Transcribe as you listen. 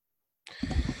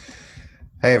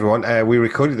Hey everyone, we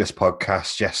recorded this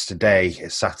podcast yesterday,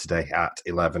 Saturday at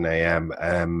 11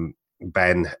 a.m.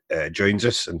 Ben joins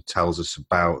us and tells us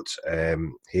about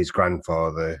his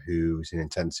grandfather who's in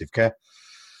intensive care.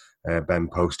 Ben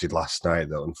posted last night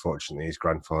that unfortunately his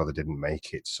grandfather didn't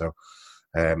make it. So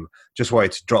just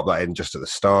wanted to drop that in just at the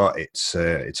start.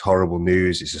 It's horrible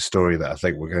news. It's a story that I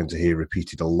think we're going to hear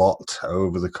repeated a lot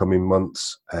over the coming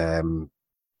months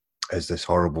as this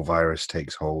horrible virus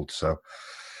takes hold. So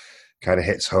kind of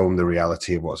hits home the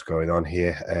reality of what's going on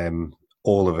here.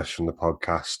 All of us from the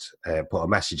podcast put a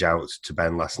message out to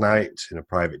Ben last night in a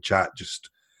private chat,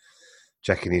 just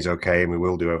checking he's okay, and we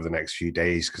will do over the next few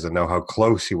days because I know how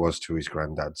close he was to his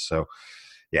granddad. So,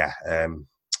 yeah,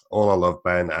 all I love,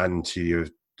 Ben, and to your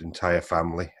entire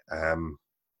family.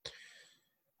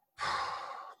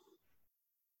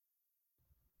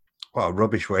 What a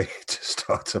rubbish way to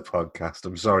start a podcast.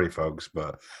 I'm sorry, folks,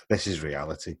 but this is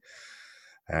reality.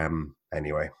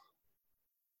 Anyway,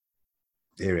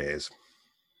 here it is.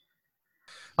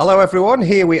 Hello, everyone.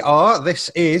 Here we are. This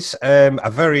is a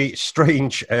very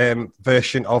strange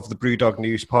version of the Brewdog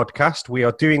News podcast. We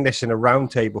are doing this in a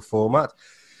roundtable format.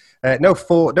 No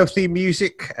theme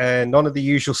music, none of the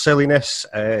usual silliness.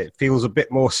 It feels a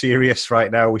bit more serious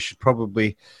right now. We should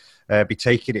probably be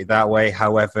taking it that way.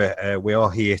 However, we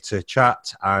are here to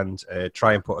chat and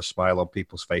try and put a smile on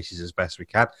people's faces as best we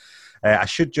can. I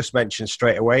should just mention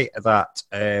straight away that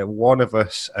one of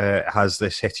us has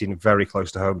this hitting very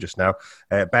close to home just now.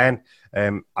 Ben,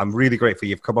 I'm really grateful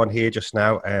you've come on here just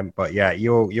now. But yeah,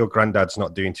 your granddad's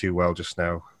not doing too well just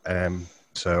now.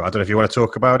 So I don't know if you want to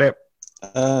talk about it.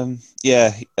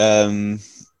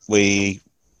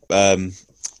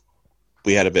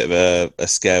 We had a bit of a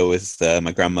scare with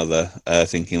my grandmother,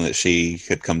 thinking that she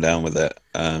could come down with it.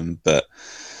 But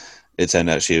it turned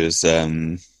out she was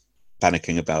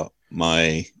panicking about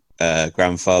my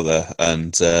grandfather,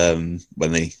 and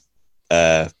when they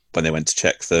went to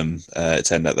check them, it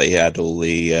turned out that he had all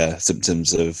the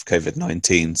symptoms of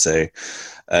COVID-19. So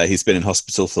he's been in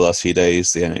hospital for the last few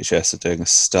days. The NHS are doing a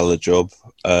stellar job.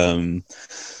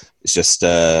 It's just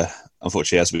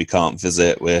unfortunately, as we can't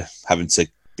visit, we're having to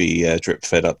be drip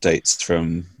fed updates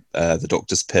from the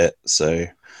doctor's pit. So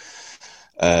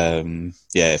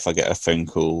if I get a phone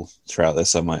call throughout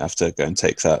this, I might have to go and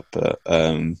take that. But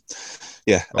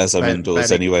as I'm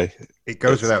indoors anyway. It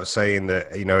goes without saying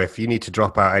that, you know, if you need to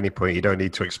drop out at any point, you don't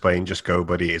need to explain, just go,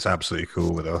 buddy. It's absolutely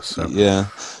cool with us. So. Yeah,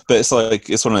 but it's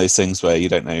one of those things where you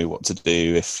don't know what to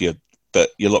do but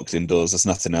you're locked indoors. There's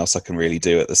nothing else I can really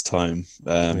do at this time.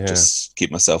 Just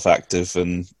keep myself active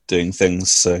and doing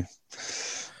things. So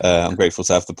I'm grateful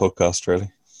to have the podcast,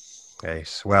 really.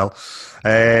 Yes. Well,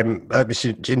 let me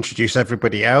introduce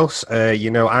everybody else.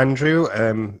 Andrew,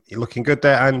 you're looking good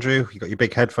there, Andrew. You got your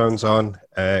big headphones on,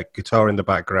 guitar in the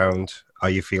background.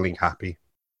 Are you feeling happy?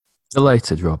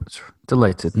 Delighted, Robert.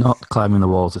 Delighted. Not climbing the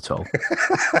walls at all.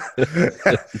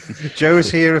 Joe's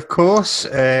here, of course.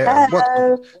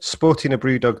 Sporting a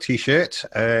Brewdog t-shirt.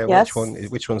 Yes.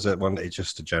 Which one's that one? It's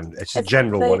just a general. It's a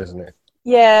general one, isn't it?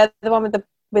 Yeah, the one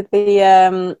with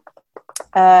the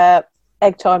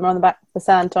egg timer on the back, the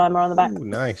sand timer on the back. Ooh,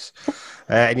 nice.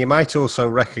 And you might also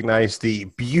recognise the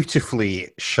beautifully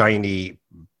shiny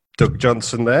Doug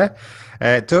Johnson there.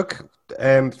 Doug,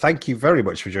 thank you very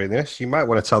much for joining us. You might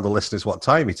want to tell the listeners what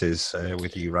time it is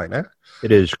with you right now.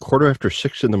 It is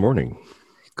 6:15 in the morning.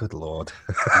 Good Lord.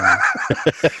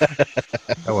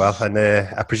 Oh, well, and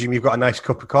I presume you've got a nice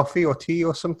cup of coffee or tea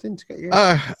or something to get you?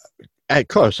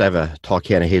 Close. I have a tall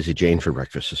can of Hazy Jane for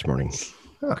breakfast this morning.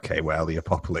 Okay, well, the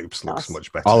apocalypse looks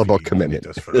much better. All about commitment.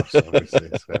 Than it does for us,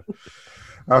 obviously, so.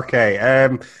 Okay,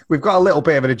 we've got a little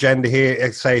bit of an agenda here.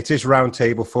 I'd say it is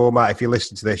roundtable format. If you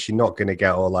listen to this, you're not going to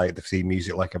get all like the theme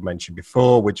music like I mentioned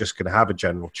before. We're just going to have a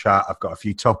general chat. I've got a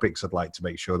few topics I'd like to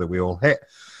make sure that we all hit.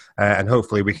 And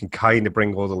hopefully we can kind of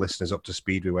bring all the listeners up to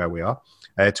speed with where we are.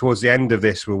 Towards the end of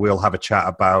this, we will have a chat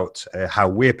about how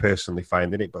we're personally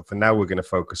finding it. But for now, we're going to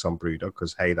focus on Brewdog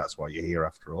because, hey, that's why you're here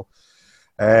after all.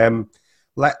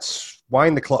 Let's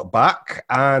wind the clock back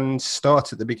and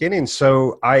start at the beginning.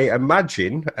 So I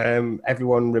imagine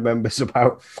everyone remembers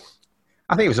I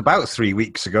think it was about 3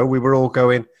 weeks ago, we were all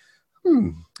going,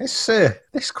 this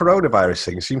coronavirus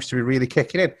thing seems to be really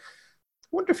kicking in. I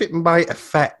wonder if it might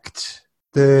affect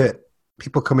the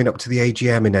people coming up to the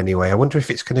AGM in any way. I wonder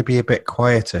if it's going to be a bit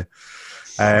quieter.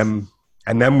 And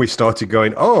then we started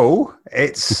going,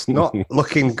 it's not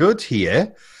looking good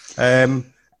here.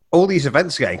 All these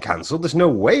events are getting cancelled. There's no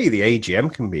way the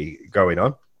AGM can be going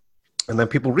on. And then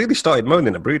people really started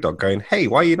moaning at Brewdog going, hey,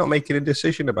 why are you not making a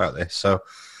decision about this? So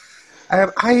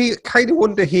I kind of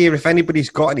wonder here if anybody's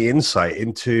got any insight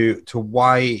into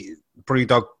why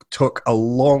Brewdog took a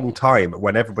long time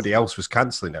when everybody else was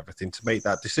cancelling everything to make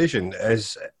that decision.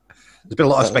 There's been a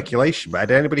lot of speculation, but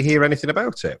did anybody hear anything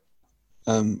about it?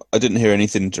 I didn't hear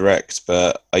anything direct,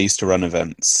 but I used to run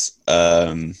events.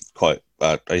 I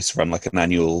used to run like an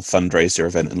annual fundraiser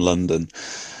event in London.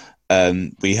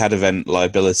 We had event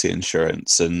liability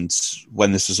insurance, and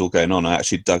when this was all going on, I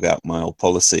actually dug out my old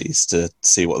policies to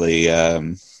see what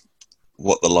the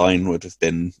line would have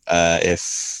been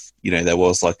if there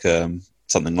was like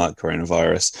something like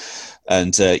coronavirus,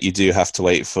 and you do have to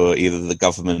wait for either the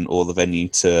government or the venue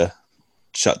to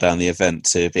shut down the event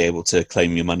to be able to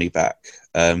claim your money back.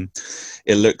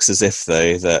 It looks as if,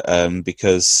 though, that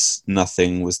because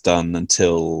nothing was done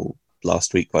until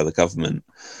last week by the government,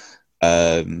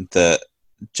 that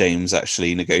James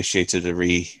actually negotiated to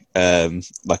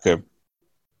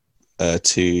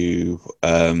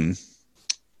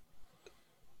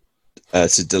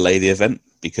delay the event,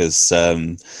 because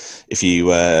if you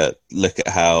look at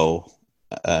how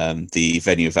the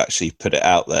venue have actually put it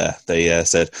out there, they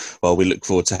said, well, we look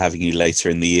forward to having you later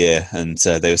in the year, and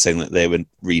they were saying that they were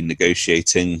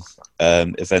renegotiating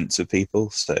events with people.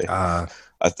 So I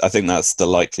think that's the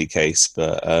likely case,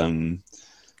 but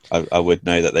I would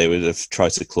know that they would have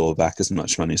tried to claw back as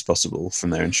much money as possible from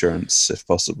their insurance, if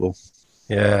possible.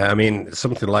 Yeah, I mean,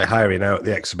 something like hiring out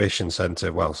the exhibition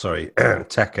centre,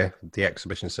 Tekka, the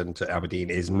exhibition centre at Aberdeen,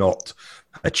 is not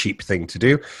a cheap thing to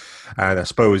do. And I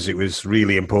suppose it was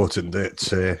really important that,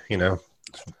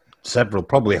 several,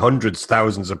 probably hundreds,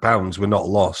 thousands of pounds were not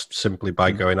lost simply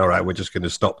by going, all right, we're just going to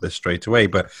stop this straight away.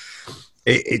 But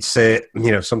it's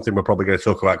something we're probably going to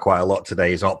talk about quite a lot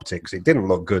today is optics. It didn't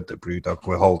look good that Brewdog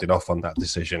were holding off on that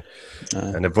decision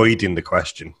and avoiding the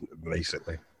question,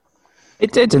 basically.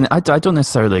 It did, and I don't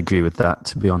necessarily agree with that,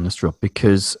 to be honest, Rob,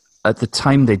 because at the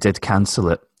time they did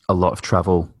cancel it, a lot of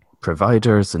travel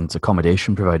providers and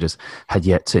accommodation providers had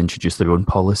yet to introduce their own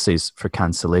policies for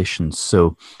cancellation.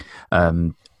 So at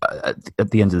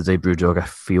the end of the day, Brewdog, I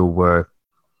feel, were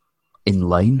in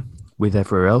line with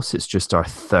everywhere else. It's just our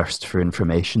thirst for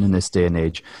information in this day and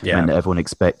age. Yeah. And everyone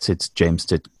expected James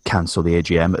to cancel the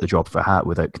AGM at the drop of a hat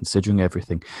without considering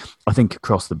everything. I think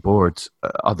across the board,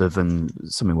 other than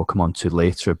something we'll come on to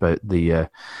later about the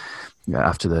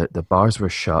after the bars were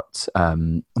shut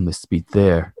and the speed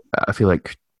there, I feel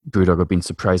like Brewdog have been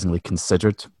surprisingly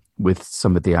considered with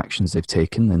some of the actions they've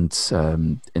taken, and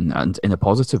in a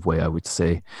positive way, I would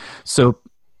say. So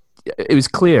it was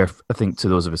clear, I think, to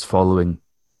those of us following,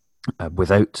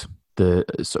 without the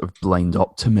sort of blind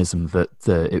optimism that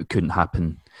it couldn't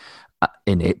happen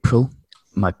in April.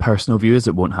 My personal view is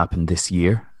it won't happen this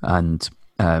year, and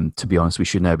to be honest, we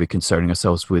should now be concerning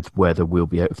ourselves with whether we'll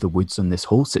be out of the woods on this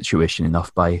whole situation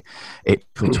enough by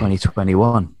April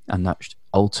 2021, and that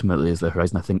ultimately is the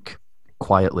horizon I think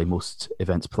quietly most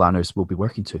events planners will be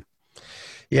working to.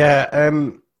 Yeah,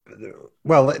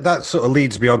 well, that sort of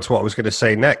leads me on to what I was going to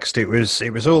say next. It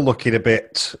was all looking a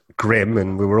bit grim,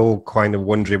 and we were all kind of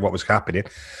wondering what was happening.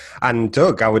 And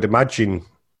Doug, I would imagine,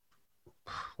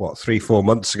 3-4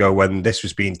 months ago, when this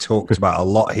was being talked about a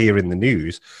lot here in the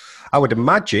news, I would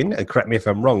imagine, and correct me if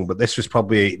I'm wrong, but this was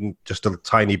probably just a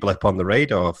tiny blip on the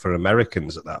radar for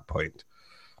Americans at that point.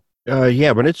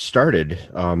 Yeah, when it started,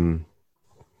 part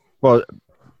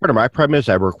of my problem is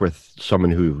I work with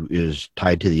someone who is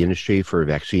tied to the industry for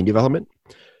vaccine development.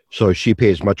 So she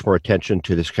pays much more attention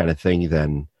to this kind of thing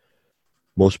than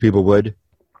most people would.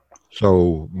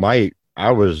 So I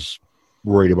was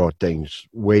worried about things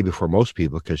way before most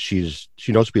people, because she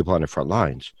knows people on the front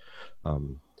lines.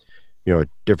 A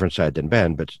different side than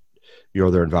Ben, but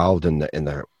they're involved in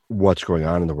the what's going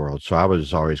on in the world. So I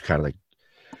was always kind of like,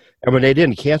 and when they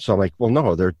didn't cancel, I'm like, well,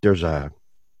 no,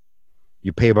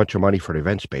 you pay a bunch of money for an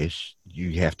event space.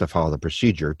 You have to follow the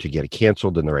procedure to get it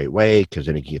canceled in the right way, because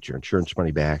then you can get your insurance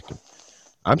money back.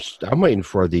 I'm waiting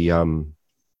for the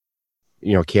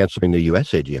canceling the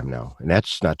US AGM now, and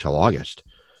that's not till August.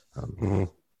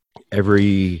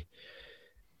 Every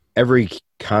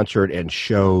concert and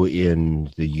show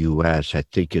in the US, I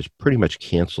think, is pretty much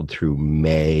canceled through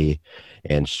May,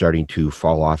 and starting to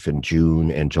fall off in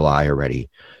June and July already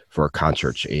for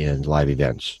concerts and live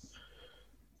events.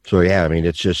 So yeah, I mean,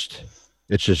 it's just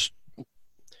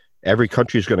every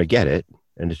country is going to get it,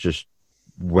 and it's just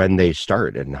when they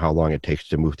start and how long it takes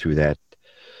to move through that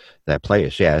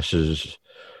place. Yeah, this is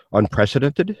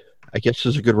unprecedented, I guess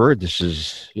is a good word. This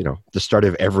is, the start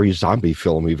of every zombie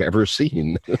film we've ever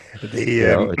seen.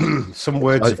 Some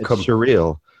words have come.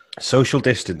 Surreal. Social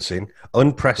distancing,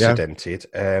 unprecedented.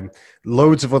 Yeah.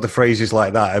 Loads of other phrases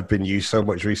like that have been used so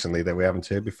much recently that we haven't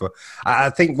heard before. I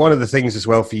think one of the things as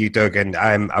well for you, Doug, and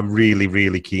I'm really,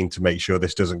 really keen to make sure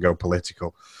this doesn't go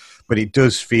political. but it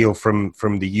does feel from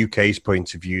the UK's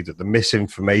point of view that the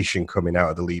misinformation coming out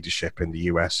of the leadership in the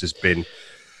US has been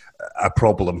a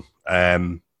problem.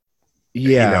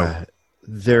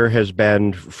 There has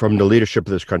been from the leadership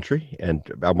of this country, and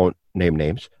I won't name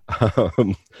names,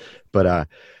 but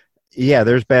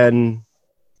there's been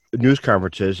news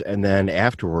conferences, and then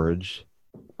afterwards,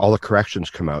 all the corrections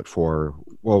come out for,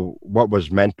 well, what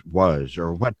was meant was,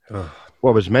 or what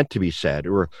was meant to be said,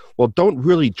 or, well, don't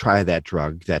really try that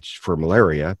drug that's for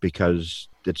malaria because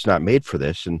it's not made for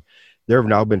this. And there have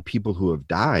now been people who have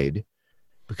died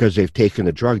because they've taken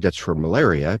the drug that's for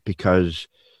malaria because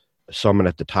someone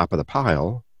at the top of the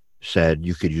pile said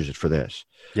you could use it for this.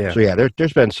 Yeah. So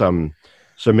there's been some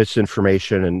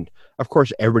misinformation, and of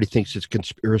course everybody thinks it's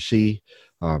conspiracy.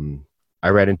 I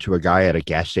ran into a guy at a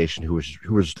gas station who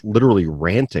was literally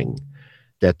ranting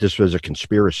that this was a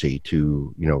conspiracy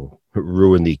to,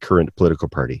 ruin the current political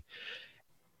party.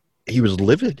 He was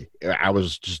livid. It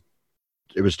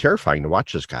was terrifying to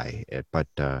watch this guy. But,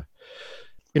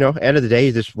 end of the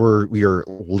day, we are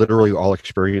literally all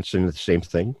experiencing the same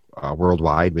thing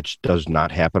worldwide, which does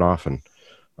not happen often.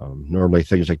 Normally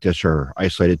things like this are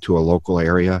isolated to a local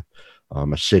area,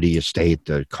 a city, a state,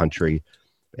 a country.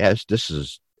 Yes, this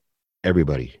is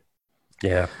everybody.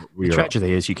 Yeah. The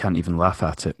tragedy is you can't even laugh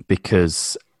at it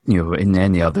because, in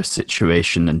any other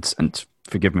situation, and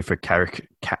forgive me for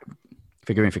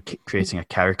creating a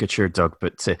caricature, Doug,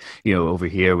 but over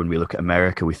here, when we look at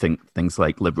America, we think things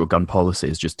like liberal gun policy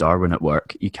is just Darwin at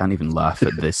work. You can't even laugh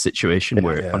at this situation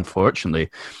where, unfortunately,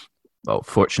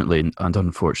 fortunately and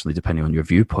unfortunately, depending on your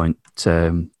viewpoint,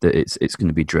 that it's going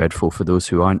to be dreadful for those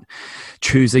who aren't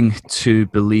choosing to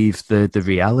believe the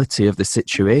reality of the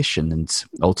situation. And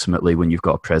ultimately, when you've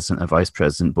got a president and a vice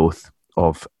president, both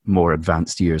of more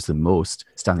advanced years than most,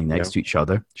 standing next to each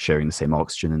other, sharing the same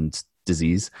oxygen and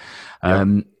disease.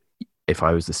 If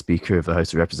I was the Speaker of the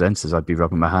House of Representatives, I'd be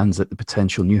rubbing my hands at the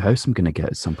potential new house I'm going to get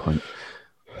at some point.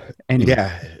 Anyway.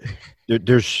 Yeah,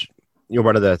 there's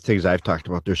one of the things I've talked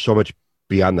about, there's so much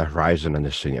beyond the horizon on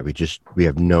this thing that we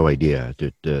have no idea.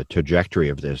 The trajectory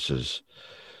of this is,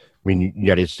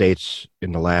 United States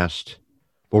in the last,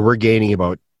 we're gaining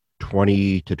about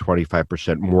 20 to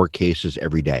 25% more cases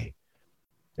every day.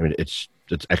 It's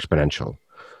exponential.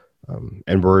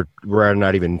 And we're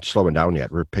not even slowing down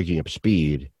yet. We're picking up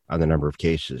speed on the number of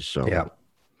cases. So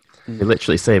They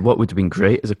literally say what would have been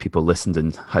great is if people listened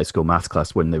in high school math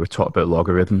class when they were taught about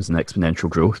logarithms and exponential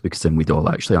growth, because then we'd all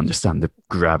actually understand the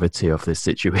gravity of this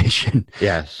situation.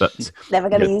 Yes. But never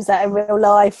going to use that in real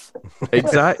life.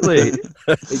 Exactly.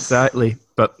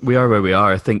 But we are where we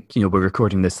are. I think, we're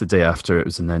recording this the day after it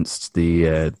was announced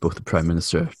both the Prime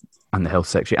Minister and the Health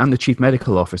Secretary and the Chief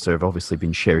Medical Officer have obviously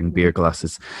been sharing beer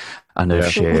glasses and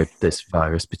have shared this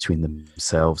virus between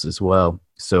themselves as well.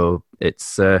 So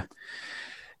it's an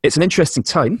interesting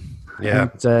time. Yeah.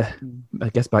 And, I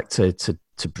guess back to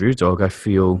Brewdog, I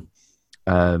feel,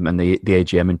 and the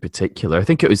AGM in particular, I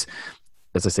think it was,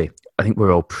 as I say, I think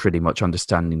we're all pretty much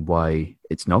understanding why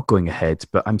it's not going ahead,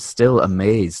 but I'm still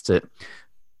amazed at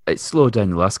it slowed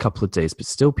down the last couple of days, but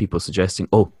still people suggesting,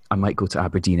 I might go to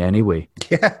Aberdeen anyway.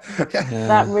 Yeah.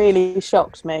 That really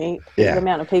shocked me, the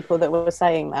amount of people that were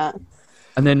saying that.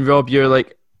 And then, Rob, you're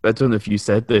like, I don't know if you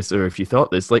said this or if you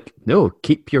thought this, like, no,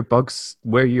 keep your bugs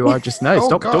where you are just now.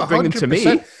 Don't bring 100%. Them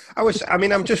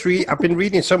to me. I've been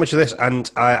reading so much of this, and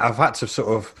I've had to sort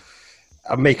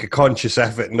of make a conscious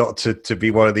effort not to be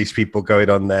one of these people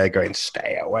going on there going,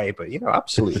 stay away, but,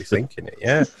 absolutely thinking it,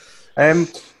 yeah.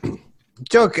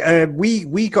 Doug,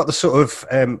 we got the sort of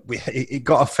it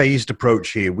got a phased approach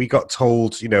here. We got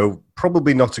told,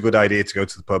 probably not a good idea to go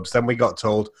to the pubs. Then we got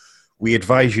told, we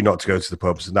advise you not to go to the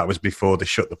pubs, and that was before they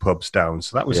shut the pubs down.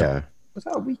 So that was was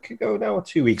that a week ago now or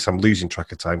 2 weeks? I'm losing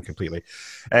track of time completely.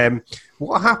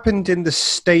 What happened in the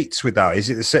States with that?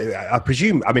 Is it the same? I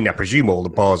presume all the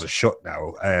bars are shut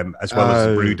now, as well as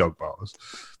the Brewdog bars.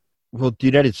 Well, the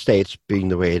United States, being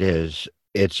the way it is,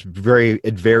 it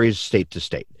varies state to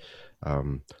state.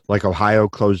 Like Ohio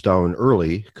closed down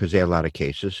early because they had a lot of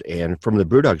cases. And from the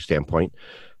Brewdog standpoint,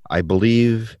 I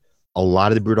believe a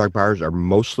lot of the Brewdog bars are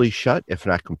mostly shut, if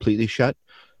not completely shut.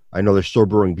 I know they're still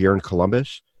brewing beer in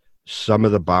Columbus. Some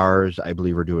of the bars, I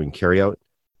believe, are doing carryout.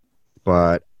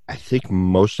 But I think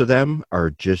most of them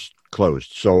are just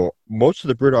closed. So most of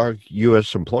the Brewdog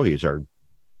U.S. employees they're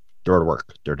at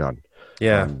work. They're done.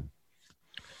 Yeah.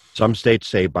 Some states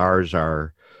say bars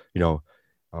are,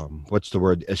 what's the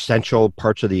word? Essential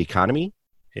parts of the economy.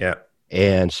 Yeah.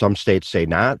 And some states say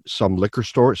not. Some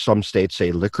states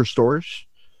say liquor stores,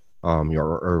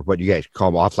 or what you guys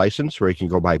call them, off license, where you can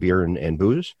go buy beer and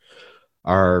booze,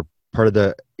 are part of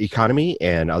the economy,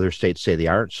 and other states say they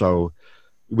aren't. So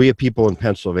we have people in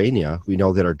Pennsylvania we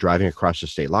know that are driving across the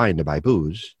state line to buy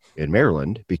booze in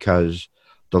Maryland because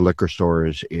the liquor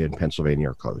stores in Pennsylvania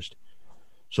are closed.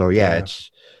 So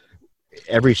it's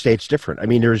every state's different. I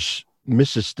mean, there's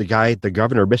the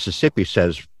governor of Mississippi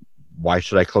says, why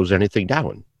should I close anything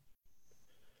down?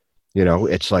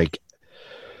 It's like,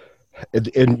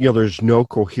 and there's no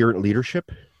coherent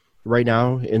leadership right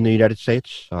now in the United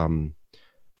States.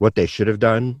 What they should have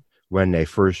done when they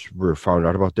first were found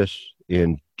out about this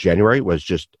in January was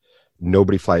just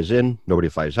nobody flies in, nobody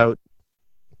flies out.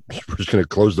 We're just going to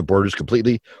close the borders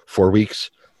completely. 4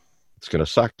 weeks. It's going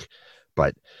to suck.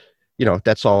 But,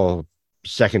 that's all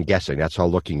second guessing. That's all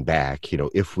looking back,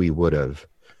 if we would have.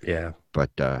 Yeah.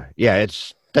 But,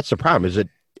 that's the problem, is that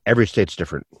every state's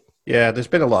different. Yeah, there's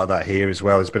been a lot of that here as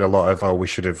well. There's been a lot of, we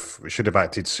should have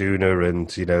acted sooner, and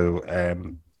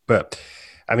but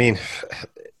I mean,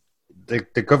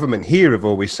 the government here have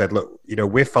always said, look,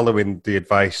 we're following the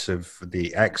advice of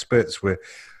the experts.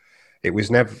 It was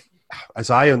never, as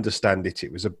I understand it,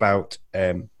 it was about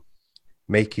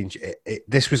making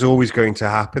this was always going to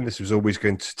happen. This was always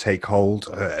going to take hold.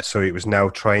 So it was now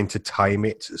trying to time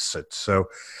it. So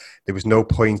there was no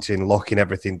point in locking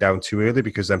everything down too early,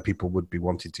 because then people would be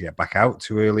wanting to get back out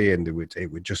too early, and it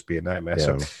would just be a nightmare.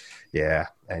 Yeah.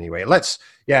 So, anyway,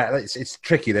 it's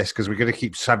tricky this, because we're going to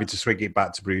keep having to swing it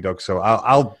back to Brewdog. So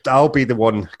I'll be the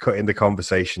one cutting the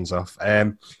conversations off.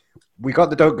 We got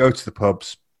the don't go to the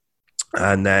pubs,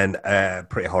 and then a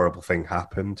pretty horrible thing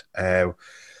happened.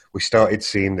 We started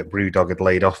seeing that Brewdog had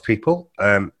laid off people.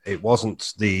 It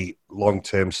wasn't the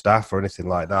long-term staff or anything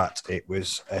like that. It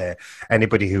was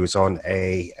anybody who was on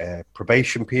a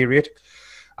probation period,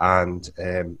 and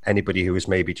anybody who was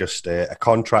maybe just a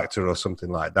contractor or something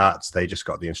like that. They just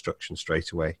got the instruction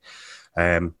straight away.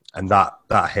 And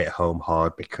that hit home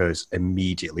hard, because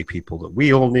immediately people that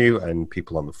we all knew, and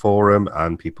people on the forum,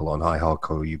 and people on High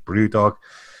Hardcore You Brewdog,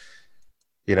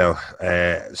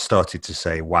 started to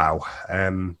say, wow.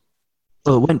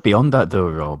 Well, it went beyond that,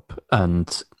 though, Rob, and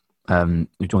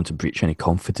we don't want to breach any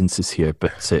confidences here,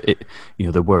 but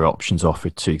there were options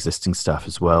offered to existing staff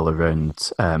as well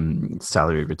around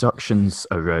salary reductions,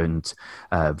 around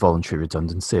voluntary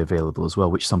redundancy available as well,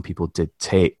 which some people did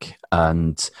take.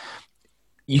 And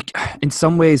in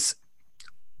some ways,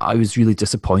 I was really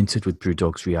disappointed with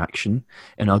Brewdog's reaction.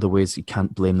 In other ways, you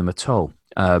can't blame them at all.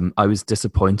 I was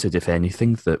disappointed, if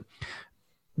anything, that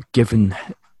given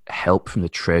help from the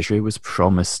Treasury was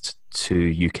promised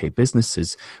to UK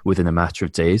businesses within a matter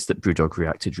of days, that Brewdog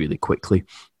reacted really quickly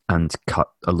and cut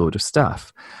a load of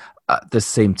staff. At the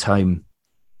same time,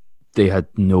 they had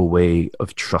no way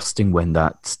of trusting when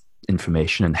that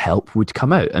information and help would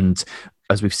come out. And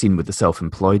as we've seen with the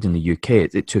self-employed in the UK,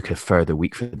 it took a further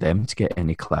week for them to get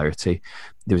any clarity.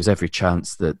 There was every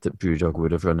chance that Brewdog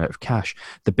would have run out of cash.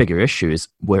 The bigger issue is,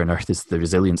 where on earth is the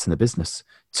resilience in the business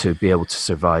to be able to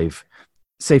survive?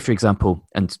 Say, for example,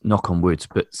 and knock on wood,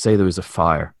 but say there was a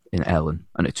fire in Ellen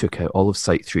and it took out all of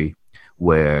Site 3,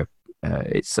 where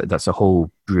that's a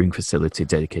whole brewing facility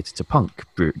dedicated to punk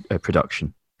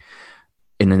production.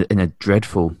 In a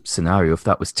dreadful scenario, if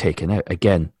that was taken out,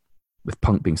 again, with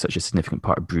punk being such a significant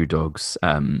part of Brewdog's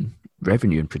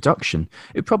revenue and production,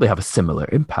 it would probably have a similar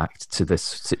impact to this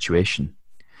situation.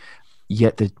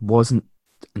 Yet there wasn't,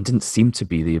 and didn't seem to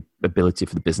be, the ability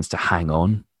for the business to hang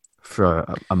on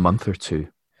for a month or two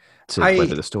to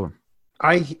weather the storm.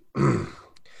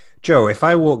 Joe, if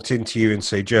I walked into you and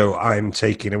say, Joe, I'm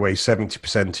taking away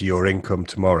 70% of your income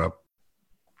tomorrow,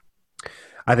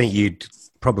 I think you'd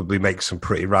probably make some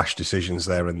pretty rash decisions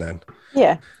there and then.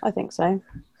 Yeah, I think so.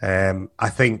 I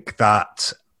think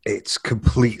that it's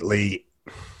completely...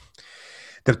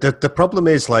 The problem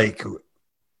is, like,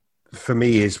 for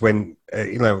me, is when,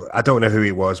 I don't know who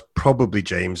he was, probably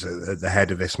James at the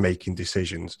head of this, making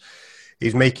decisions.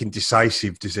 He's making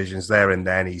decisive decisions there and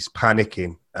then. He's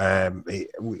panicking.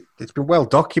 It's been well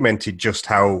documented just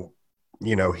how,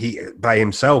 he by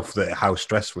himself, how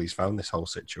stressful he's found this whole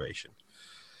situation.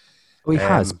 Well, he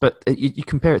has, but you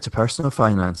compare it to personal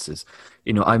finances.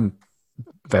 I'm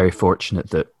very fortunate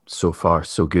that so far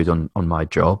so good on my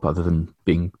job, other than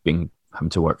having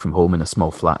to work from home in a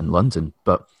small flat in London.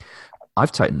 But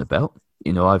I've tightened the belt.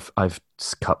 I've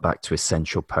cut back to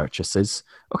essential purchases.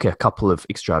 Okay, a couple of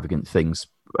extravagant things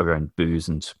around booze,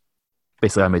 and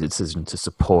basically I made a decision to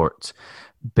support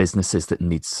businesses that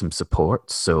need some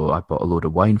support. So I bought a load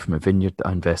of wine from a vineyard that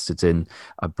I invested in.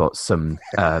 I bought some,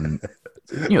 I've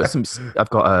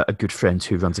got a good friend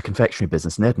who runs a confectionery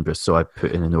business in Edinburgh, so I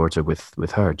put in an order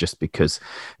with her just because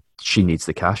she needs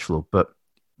the cash flow. But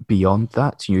beyond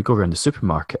that. You go around the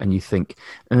supermarket and you think,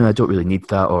 I don't really need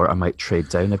that, or I might trade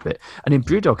down a bit. And in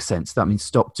Brewdog's sense, that means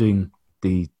stop doing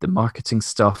the marketing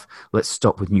stuff. Let's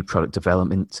stop with new product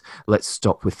development. Let's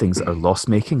stop with things that are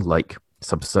loss-making, like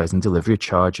subsidizing delivery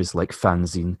charges, like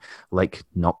fanzine, like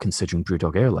not considering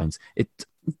Brewdog Airlines. It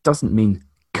doesn't mean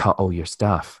cut all your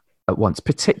staff at once,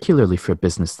 particularly for a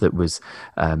business that was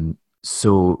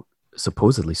so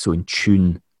supposedly so in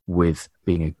tune with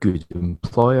being a good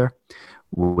employer,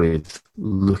 with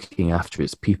looking after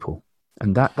its people.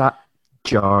 And that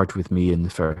jarred with me in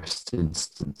the first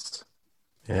instance.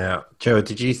 Yeah. Joe,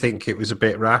 did you think it was a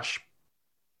bit rash?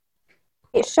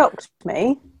 It shocked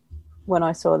me when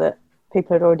I saw that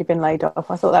people had already been laid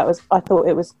off. I thought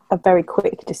it was a very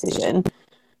quick decision.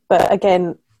 But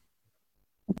again,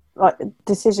 like,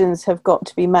 decisions have got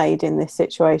to be made in this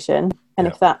situation. And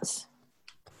if that's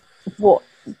what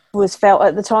was felt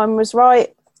at the time was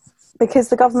right, because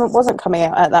the government wasn't coming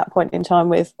out at that point in time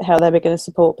with how they were going to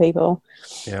support people.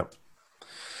 Yeah.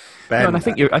 Ben, no, and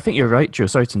I think you're right, Joe.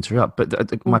 Sorry to interrupt,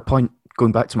 but my point,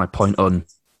 going back to my point on,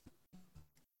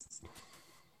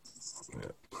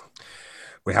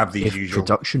 we have these if usual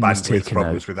production was taken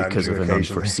out with because of an occasionally.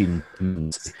 unforeseen,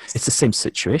 it's the same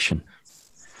situation.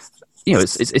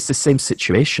 It's the same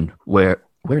situation where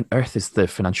on earth is the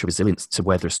financial resilience to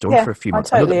weather a storm for a few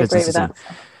months? I totally agree with that.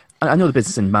 I know the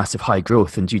business is in massive high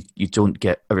growth, and you don't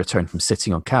get a return from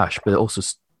sitting on cash, but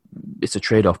it's a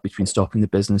trade-off between stopping the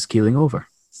business keeling over.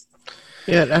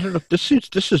 Yeah, I don't know. This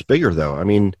is bigger, though. I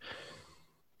mean,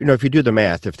 if you do the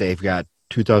math, if they've got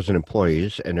 2,000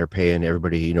 employees and they're paying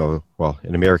everybody, in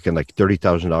American, like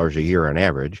 $30,000 a year on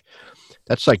average,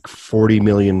 that's like $60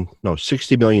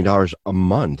 million a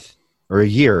month or a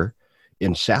year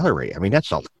in salary. I mean,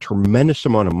 that's a tremendous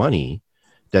amount of money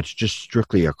that's just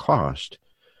strictly a cost.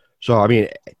 So, I mean,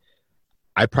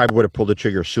 I probably would have pulled the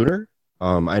trigger sooner.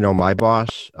 I know my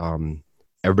boss,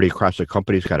 everybody across the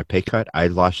company's got a pay cut. I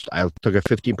took a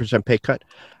 15% pay cut.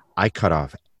 I cut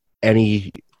off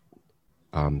any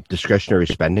discretionary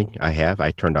spending I have. I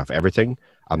turned off everything.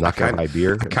 I'm not going to buy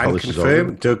beer. I can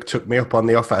confirm Doug took me up on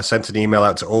the offer. I sent an email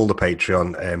out to all the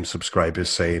Patreon subscribers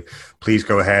saying, please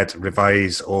go ahead,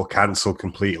 revise or cancel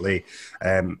completely.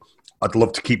 I'd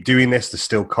love to keep doing this. There's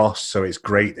still costs, so it's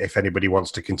great if anybody wants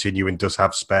to continue and does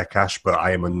have spare cash, but I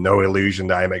am under no illusion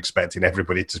that I'm expecting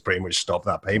everybody to pretty much stop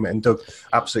that payment. And Doug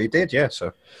absolutely did, yeah.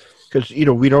 So, because,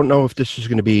 we don't know if this is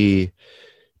going to be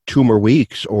 2 more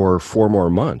weeks or 4 more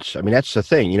months. I mean, that's the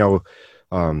thing,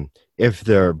 if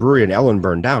the brewery in Ellen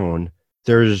burned down,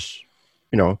 there's,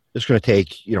 it's going to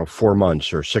take, 4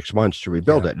 months or 6 months to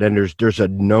rebuild it. Then there's a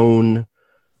known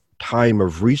time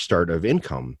of restart of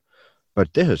income. But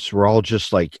we're all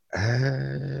just like,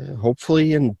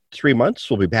 hopefully in 3 months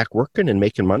we'll be back working and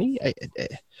making money.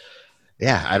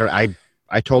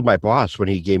 I told my boss when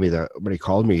he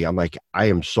called me, I'm like, I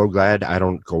am so glad I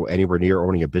don't go anywhere near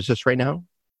owning a business right now.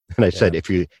 And I said, if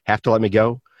you have to let me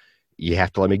go, you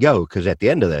have to let me go. Because at the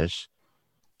end of this,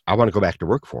 I want to go back to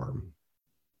work for him.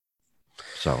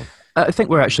 So I think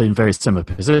we're actually in a very similar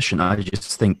position. I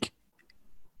just think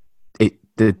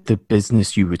the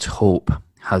business, you would hope,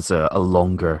 has a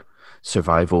longer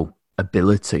survival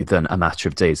ability than a matter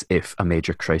of days if a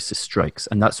major crisis strikes.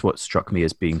 And that's what struck me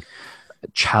as being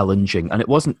challenging. And it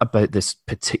wasn't about this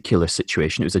particular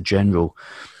situation. It was a general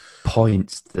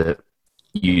point that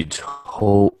you'd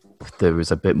hope there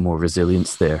was a bit more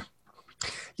resilience there.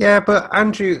 Yeah, but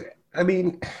Andrew, I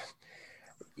mean,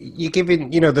 you're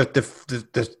giving,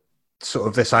 the sort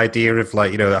of this idea of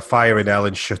like, a fire in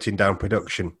Ellen shutting down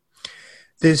production.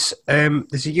 There's a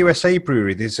USA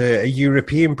brewery. There's a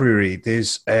European brewery.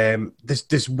 There's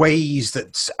ways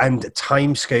that and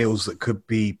timescales that could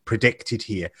be predicted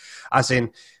here. As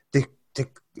in,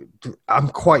 I'm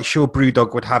quite sure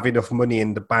BrewDog would have enough money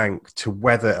in the bank to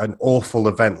weather an awful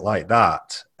event like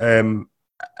that, and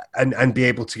be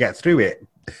able to get through it.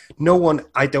 No one,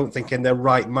 I don't think, in their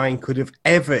right mind could have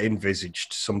ever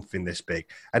envisaged something this big.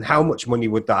 And how much money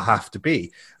would that have to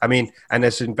be? I mean, and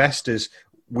as investors,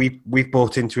 we've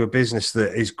bought into a business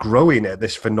that is growing at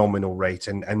this phenomenal rate,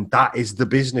 and that is the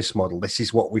business model. This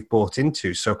is what we've bought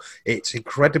into. So it's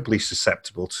incredibly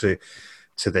susceptible to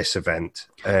this event.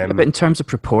 But in terms of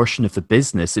proportion of the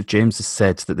business, if James has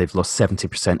said that they've lost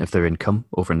 70% of their income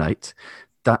overnight,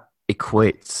 that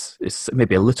equates, it's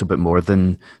maybe a little bit more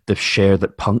than the share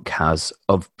that Punk has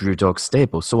of BrewDog's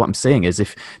stable. So what I'm saying is,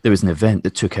 if there was an event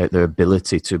that took out their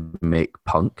ability to make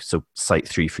Punk, so Site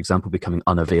 3, for example, becoming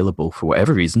unavailable for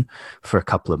whatever reason for a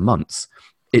couple of months,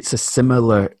 it's a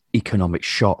similar economic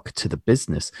shock to the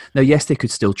business. Now, yes, they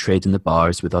could still trade in the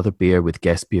bars with other beer, with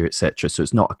guest beer, etc. So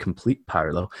it's not a complete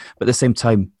parallel. But at the same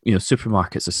time,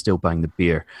 supermarkets are still buying the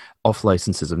beer. Off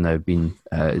licenses have now been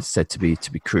said to be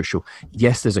crucial.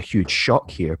 Yes, there's a huge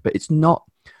shock here, but it's not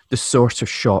the sort of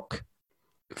shock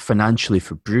financially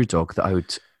for Brewdog that I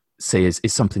would say is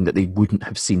something that they wouldn't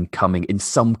have seen coming in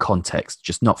some context,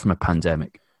 just not from a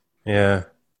pandemic. Yeah.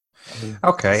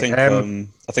 Okay. I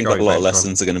think a lot of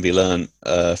lessons are going to be learned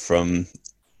from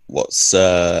what's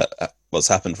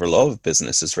happened for a lot of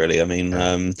businesses, really. I mean,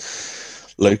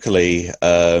 locally,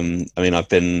 I've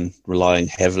been relying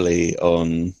heavily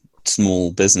on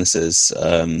small businesses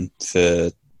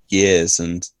for years,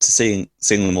 and seeing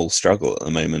them all struggle at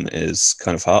the moment is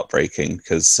kind of heartbreaking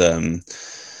because,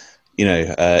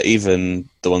 even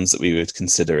the ones that we would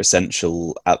consider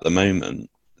essential at the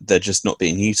moment, they're just not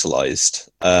being utilised.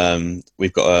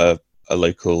 We've got a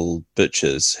local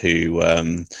butchers who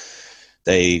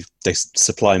they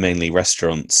supply mainly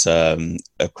restaurants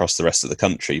across the rest of the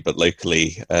country, but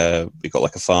locally we've got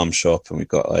like a farm shop, and we've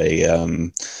got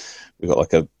a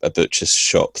butcher's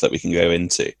shop that we can go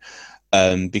into.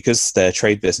 Because their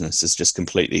trade business has just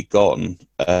completely gone,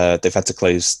 they've had to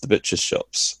close the butcher's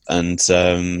shops, and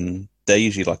they're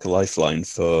usually like a lifeline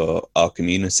for our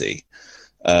community.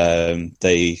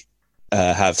 They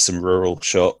have some rural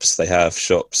shops. They have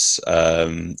shops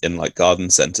in like garden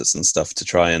centres and stuff to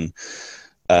try and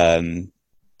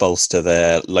bolster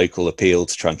their local appeal,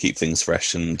 to try and keep things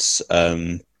fresh and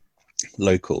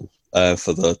local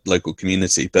for the local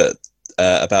community. But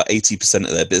about 80%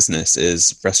 of their business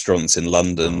is restaurants in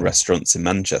London, restaurants in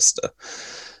Manchester,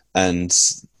 and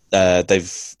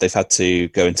they've had to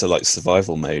go into like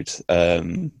survival mode.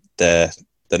 They're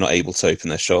not able to open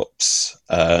their shops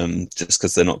just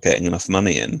because they're not getting enough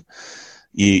money in.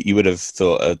 You would have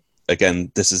thought,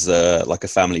 again, this is like a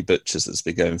family butcher's that's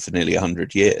been going for nearly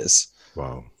 100 years.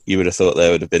 Wow. You would have thought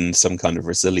there would have been some kind of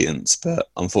resilience, but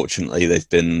unfortunately they've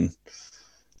been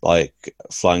like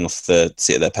flying off the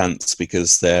seat of their pants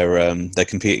because they're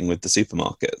competing with the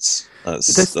supermarkets.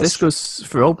 This goes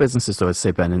for all businesses, though, I'd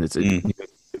say, Ben, and it's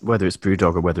whether it's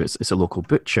Brewdog or whether it's a local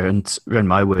butcher. And around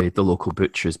my way, the local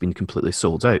butcher has been completely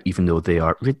sold out, even though they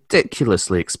are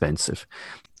ridiculously expensive,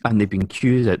 and they've been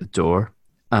queued out the door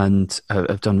and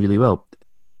have done really well,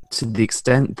 to the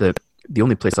extent that the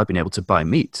only place I've been able to buy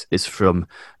meat is from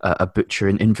a butcher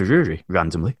in Inverurie,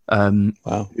 randomly,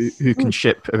 wow. who can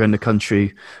ship around the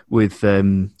country with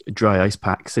dry ice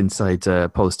packs inside a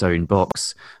polystyrene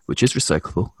box, which is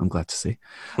recyclable, I'm glad to see,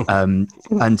 and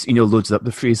loads up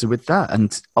the freezer with that.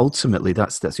 And ultimately,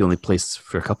 that's the only place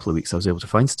for a couple of weeks I was able to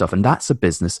find stuff. And that's a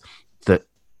business that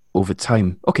over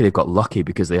time, okay, they've got lucky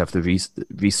because they have the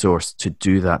resource to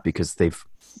do that because they've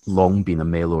long been a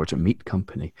mail order meat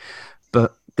company.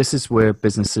 But this is where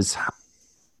businesses,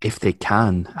 if they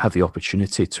can, have the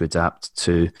opportunity to adapt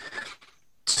to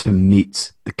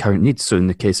meet the current needs. So in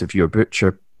the case of your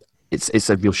butcher, it's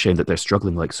a real shame that they're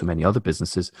struggling like so many other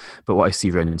businesses. But what I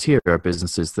see around here are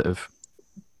businesses that have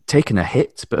taken a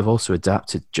hit, but have also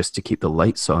adapted just to keep the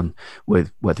lights on,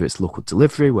 with whether it's local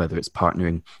delivery, whether it's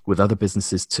partnering with other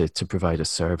businesses to provide a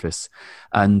service.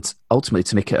 And ultimately,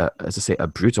 to make it, as I say, a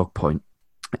Brewdog point,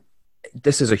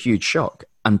 this is a huge shock.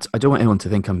 And I don't want anyone to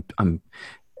think I'm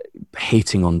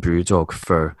hating on Brewdog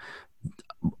for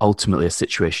ultimately a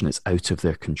situation that's out of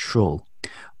their control.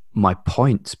 My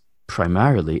point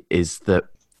primarily is that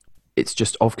it's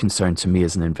just of concern to me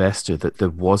as an investor that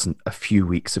there wasn't a few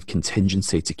weeks of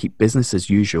contingency to keep business as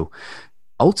usual,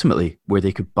 ultimately where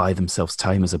they could buy themselves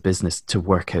time as a business to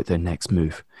work out their next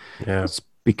move. Yeah. It's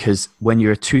because when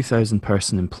you're a 2,000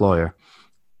 person employer,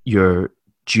 your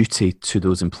duty to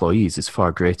those employees is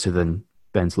far greater than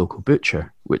Ben's local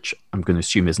butcher, which I'm going to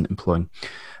assume isn't employing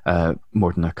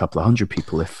more than a couple of hundred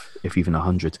people, if even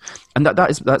 100. And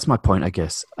that's my point, I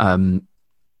guess. Of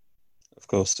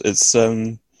course, it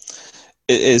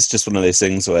is just one of those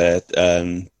things where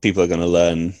people are going to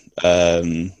learn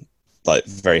like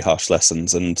very harsh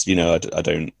lessons, and I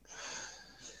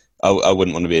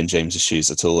wouldn't want to be in James's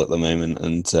shoes at all at the moment.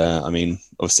 And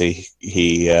obviously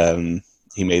he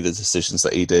made the decisions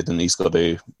that he did, and he's got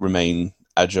to remain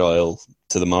agile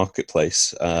to the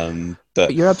marketplace.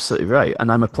 But you're absolutely right,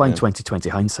 and I'm applying 2020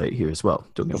 hindsight here as well.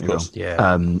 Don't get me wrong.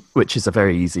 Yeah. Which is a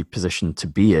very easy position to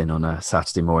be in on a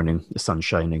Saturday morning, the sun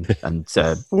shining, and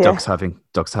dogs having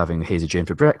hazy Jane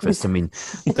for breakfast. I mean,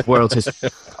 the world has.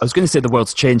 I was going to say the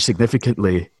world's changed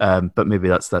significantly, but maybe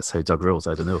that's how Doug rolls.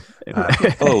 I don't know.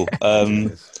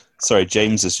 Sorry,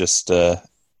 James has just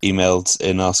emailed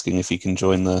in asking if he can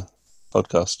join the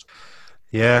podcast.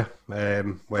 Yeah.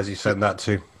 Where's he sent that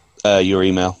to? Your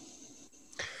email.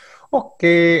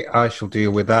 Okay, I shall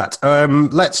deal with that.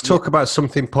 Let's talk about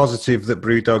something positive that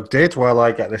Brewdog did while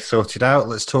I get this sorted out.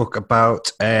 Let's talk about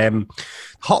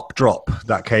Hop Drop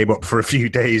that came up for a few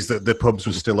days that the pubs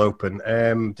were still open.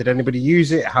 Did anybody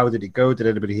use it? How did it go? Did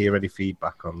anybody hear any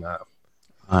feedback on that?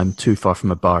 I'm too far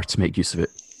from a bar to make use of it.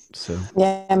 So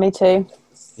Yeah, me too.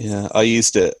 Yeah, I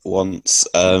used it once.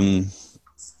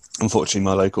 Unfortunately,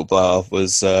 my local bar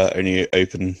was only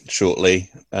open shortly.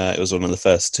 It was one of the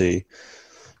first to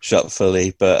shut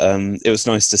fully, but it was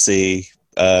nice to see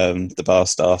the bar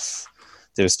staff.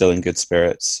 They were still in good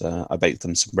spirits. I baked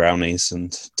them some brownies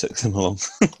and took them along.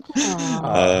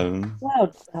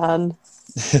 Well done.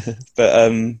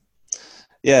 But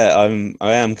yeah,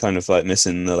 I am kind of like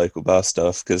missing the local bar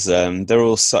staff because they're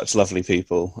all such lovely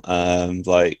people.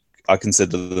 Like I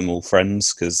consider them all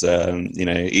friends because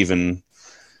even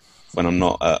when I'm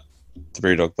not at the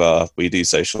Brewdog bar, we do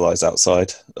socialise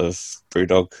outside of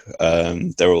Brewdog.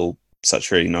 They're all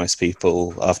such really nice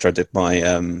people. After I did my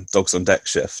Dogs on Deck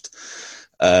shift,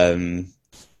 and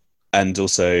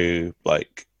also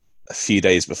like a few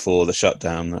days before the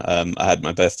shutdown, I had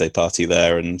my birthday party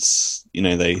there, and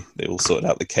they all sorted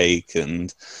out the cake,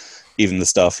 and even the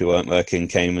staff who weren't working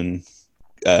came and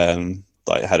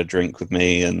had a drink with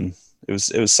me, and it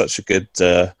was such a good.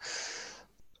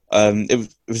 It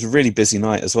was a really busy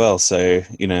night as well. So,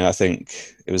 I think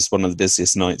it was one of the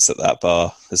busiest nights that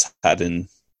bar has had in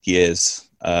years.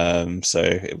 So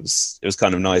it was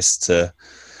kind of nice to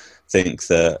think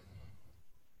that,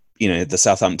 the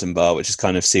Southampton bar, which is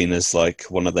kind of seen as like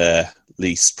one of their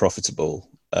least profitable,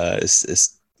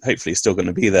 is hopefully still going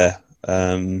to be there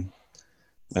when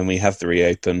we have the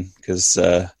reopen because,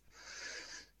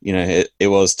 it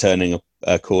was turning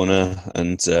a corner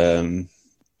and,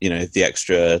 the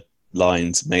extra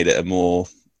lines made it a more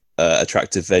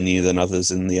attractive venue than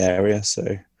others in the area.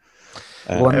 So,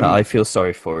 one that I feel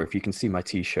sorry for, if you can see my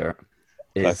T-shirt,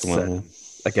 is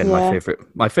again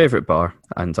my favorite bar,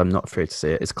 and I'm not afraid to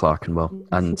say it, is Clerkenwell.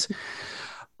 And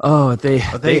they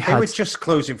were just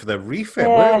closing for their refit,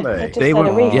 weren't they? They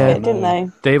were refit, didn't they?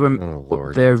 They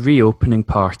were. Their reopening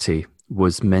party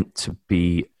was meant to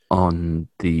be on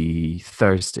the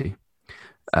Thursday,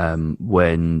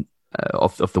 when.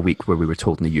 Of the week where we were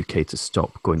told in the UK to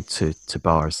stop going to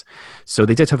bars. So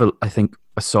they did have a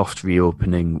soft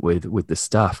reopening with the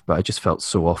staff, but I just felt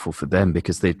so awful for them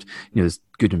because there's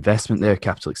good investment there,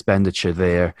 capital expenditure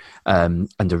there, and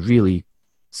a really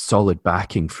solid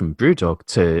backing from Brewdog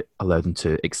to allow them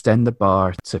to extend the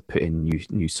bar, to put in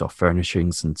new soft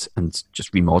furnishings and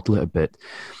just remodel it a bit.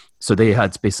 So they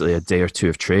had basically a day or two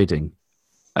of trading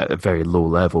at a very low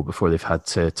level before they've had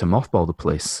to mothball the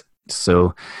place.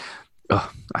 So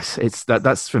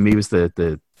that's for me was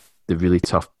the really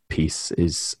tough piece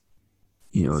is,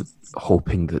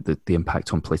 hoping that the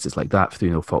impact on places like that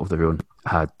through no fault of their own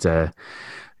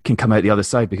can come out the other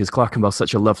side, because Clerkenwell's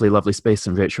such a lovely, lovely space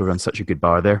and Rachel runs such a good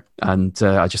bar there. And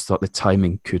I just thought the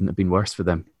timing couldn't have been worse for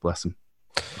them. Bless them.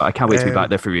 But I can't wait to be back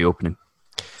there for reopening.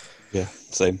 Yeah,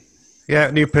 same. Yeah,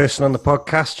 new person on the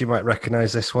podcast. You might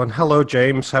recognise this one. Hello,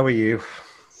 James. How are you?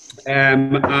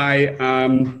 I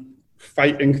am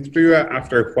fighting through it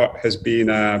after what has been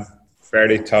a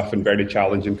very tough and very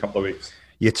challenging couple of weeks.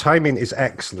 Your timing is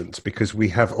excellent because we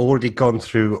have already gone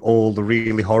through all the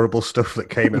really horrible stuff that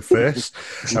came at first,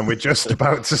 and we're just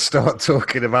about to start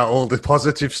talking about all the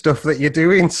positive stuff that you're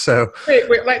doing. So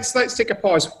wait, let's take a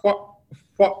pause.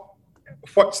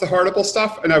 What's the horrible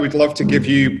stuff? And I would love to give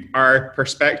you our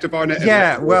perspective on it.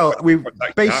 Yeah, well,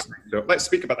 so let's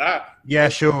speak about that. Yeah,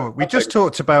 sure. We just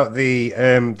talked about the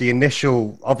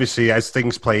initial, obviously, as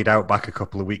things played out back a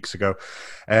couple of weeks ago.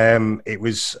 It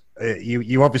was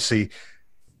you obviously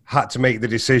had to make the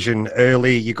decision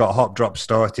early. You got Hop Drop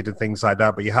started and things like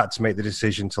that, but you had to make the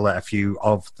decision to let a few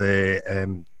of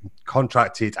the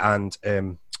contracted and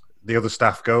the other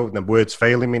staff go. The word's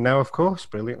failing me now, of course.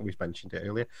 Brilliant. We've mentioned it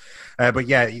earlier. But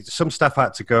yeah, some staff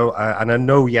had to go. And I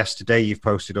know yesterday you've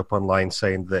posted up online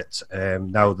saying that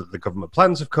now that the government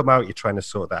plans have come out, you're trying to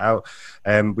sort that out.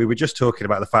 We were just talking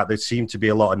about the fact there seemed to be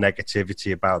a lot of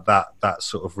negativity about that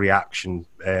sort of reaction,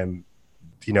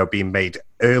 being made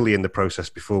early in the process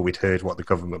before we'd heard what the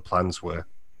government plans were.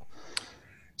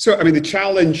 So, I mean, the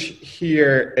challenge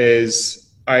here is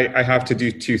I have to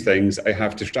do two things. I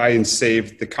have to try and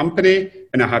save the company,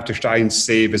 and I have to try and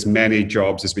save as many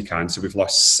jobs as we can. So we've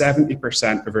lost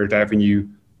 70% of our revenue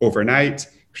overnight.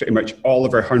 Pretty much all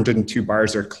of our 102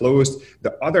 bars are closed.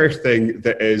 The other thing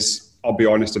that is, I'll be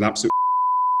honest, an absolute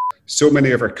so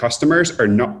many of our customers are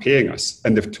not paying us,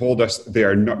 and they've told us they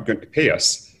are not going to pay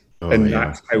us.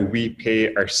 That's how we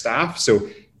pay our staff. So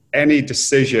any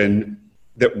decision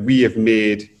that we have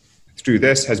made through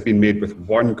this has been made with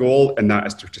one goal, and that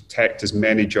is to protect as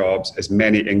many jobs, as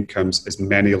many incomes, as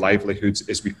many livelihoods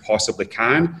as we possibly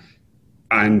can.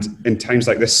 And in times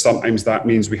like this, sometimes that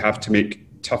means we have to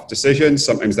make tough decisions.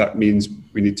 Sometimes that means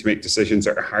we need to make decisions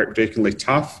that are heartbreakingly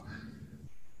tough.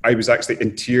 I was actually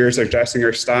in tears addressing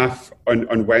our staff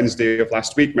on Wednesday of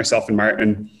last week. Myself and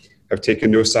Martin have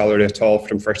taken no salary at all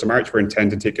from 1st of March. We're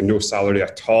intending taking no salary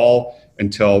at all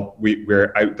until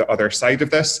we're out the other side of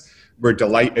this. We're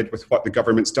delighted with what the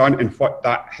government's done, and what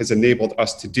that has enabled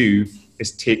us to do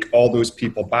is take all those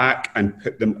people back and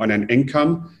put them on an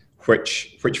income,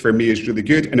 which for me is really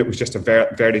good. And it was just a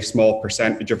very, very small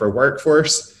percentage of our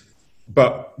workforce.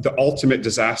 But the ultimate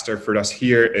disaster for us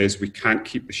here is we can't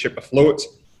keep the ship afloat,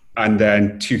 and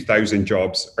then 2,000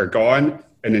 jobs are gone.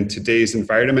 And in today's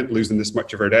environment, losing this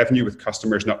much of our revenue with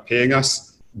customers not paying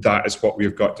us, that is what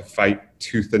we've got to fight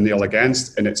tooth and nail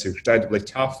against. And it's incredibly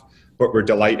tough, but we're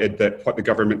delighted that what the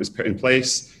government has put in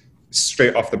place,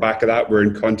 straight off the back of that, we're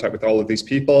in contact with all of these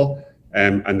people,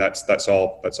 and that's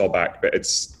all back. But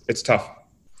it's tough.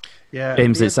 Yeah,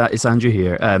 James, it's Andrew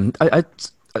here.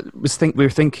 We were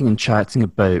thinking and chatting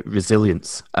about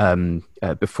resilience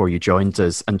before you joined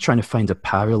us, and trying to find a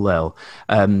parallel.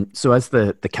 So, as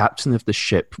the captain of the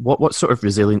ship, what sort of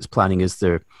resilience planning is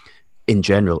there in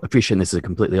general? Appreciating this is a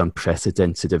completely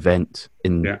unprecedented event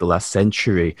in the last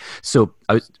century. So,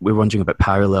 we're wondering about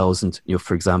parallels, and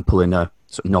for example, in a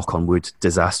sort of knock on wood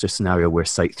disaster scenario where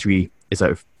Site 3 is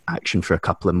out of action for a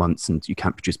couple of months and you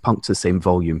can't produce punk to the same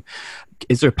volume,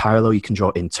 is there a parallel you can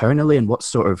draw internally, and what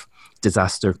sort of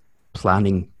disaster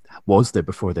planning was there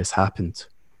before this happened?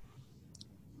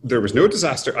 There was no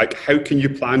disaster. Like, how can you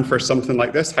plan for something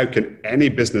like this? How can any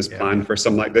business plan for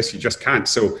something like this? You just can't.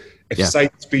 So if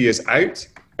Site 3 is out,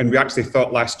 and we actually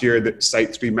thought last year that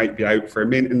Site 3 might be out for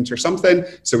maintenance or something,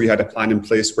 so we had a plan in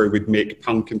place where we'd make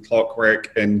Punk and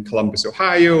Clockwork in Columbus,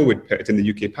 Ohio, we'd put it in the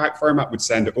UK pack format, we'd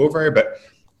send it over, but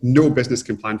no business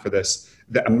can plan for this.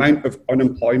 The amount of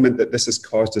unemployment that this has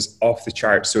caused is off the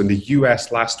charts. So in the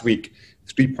US last week,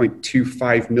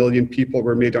 3.25 million people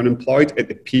were made unemployed. At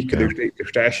the peak of the Great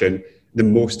Depression, the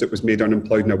most that was made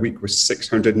unemployed in a week was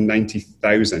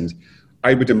 690,000.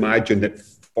 I would imagine that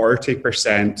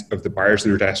 40% of the bars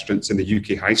and restaurants in the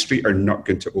UK high street are not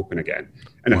going to open again.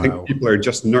 And I think people are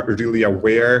just not really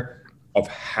aware of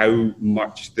how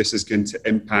much this is going to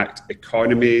impact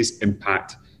economies,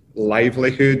 impact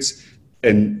livelihoods.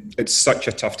 And it's such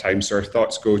a tough time. So our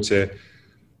thoughts go to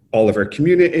all of our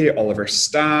community, all of our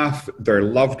staff, their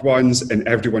loved ones, and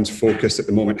everyone's focus at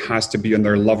the moment has to be on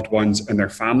their loved ones and their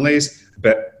families.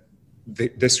 But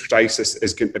this crisis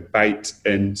is going to bite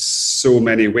in so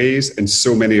many ways, and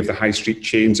so many of the high street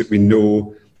chains that we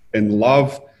know and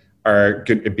love are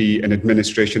going to be in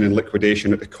administration and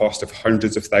liquidation at the cost of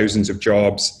hundreds of thousands of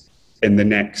jobs in the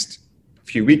next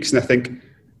few weeks. And I think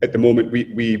at the moment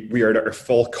we are at our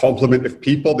full complement of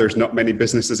people. There's not many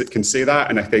businesses that can say that.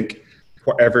 And I think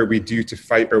whatever we do to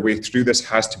fight our way through this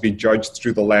has to be judged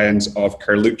through the lens of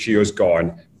Carluccio's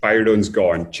gone, Byron's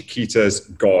gone, Chiquita's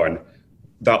gone.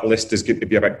 That list is going to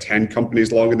be about 10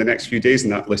 companies long in the next few days,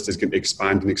 and that list is going to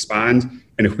expand and expand.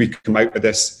 And if we come out of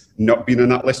this not being on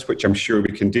that list, which I'm sure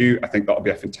we can do, I think that'll be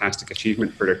a fantastic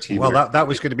achievement for our team. Well, that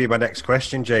was going to be my next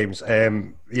question, James.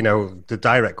 The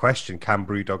direct question, can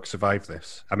Brewdog survive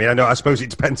this? I mean, I suppose it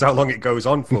depends how long it goes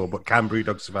on for, but can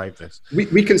Brewdog survive this?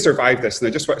 We can survive this. And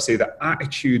I just want to say the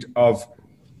attitude of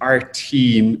our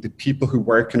team, the people who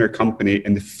work in our company,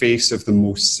 in the face of the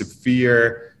most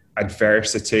severe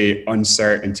adversity,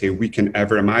 uncertainty we can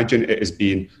ever imagine, it has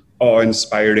been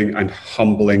awe-inspiring and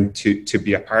humbling to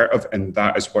be a part of, and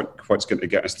that is what's going to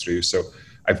get us through. So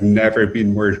I've never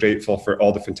been more grateful for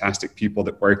all the fantastic people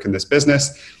that work in this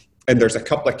business. And there's a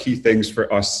couple of key things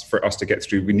for us to get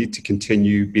through. We need to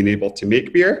continue being able to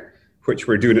make beer, which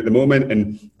we're doing at the moment.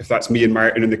 And if that's me and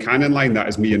Martin in the cannon line, that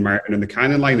is me and Martin in the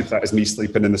cannon line. If that is me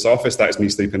sleeping in this office, that is me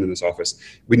sleeping in this office.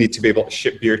 We need to be able to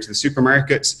ship beer to the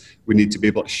supermarkets. We need to be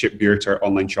able to ship beer to our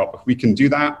online shop. If we can do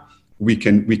that, we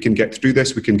can get through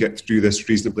this. We can get through this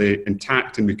reasonably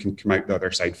intact, and we can come out the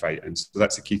other side fighting. So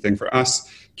that's a key thing for us.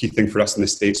 Key thing for us in the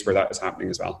States where that is happening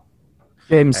as well.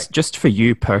 James, just for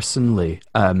you personally,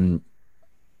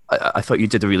 I thought you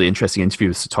did a really interesting interview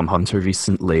with Sir Tom Hunter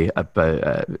recently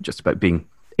about being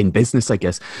in business, I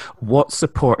guess. What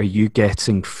support are you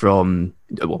getting from,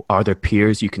 are there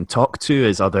peers you can talk to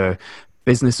as other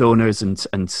business owners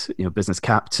and business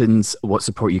captains? What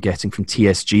support are you getting from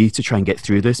TSG to try and get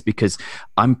through this? Because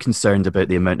I'm concerned about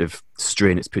the amount of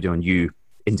strain it's putting on you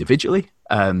individually,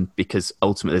 because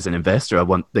ultimately as an investor, I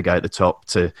want the guy at the top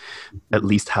to at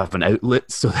least have an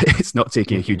outlet so that it's not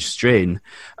taking a huge strain.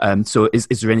 So is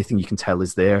there anything you can tell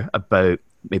us there about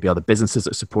maybe other businesses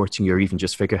that are supporting you, or even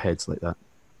just figureheads like that?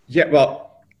 Yeah, well,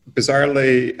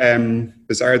 bizarrely,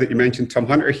 bizarre that you mentioned Tom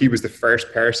Hunter. He was the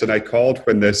first person I called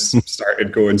when this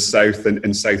started going south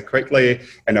and south quickly.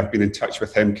 And I've been in touch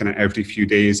with him kind of every few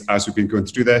days as we've been going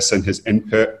through this, and his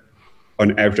input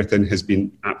on everything has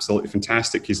been absolutely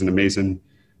fantastic. He's an amazing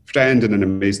friend and an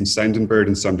amazing sounding bird,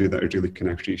 and somebody that I really can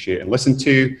appreciate and listen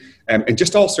to. And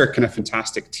just also a kind of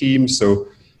fantastic team. So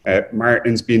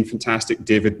Martin's been fantastic.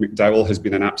 David McDowell has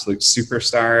been an absolute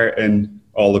superstar in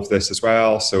all of this as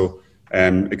well. So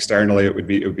externally it would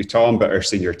be Tom, but our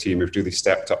senior team have really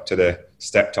stepped up to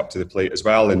the plate as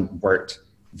well and worked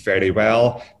very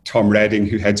well. Tom Redding,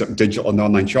 who heads up digital and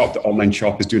online shop, the online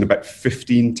shop is doing about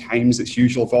 15 times its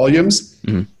usual volumes.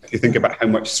 Mm-hmm. If you think about how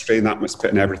much strain that must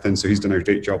put in everything, so he's done a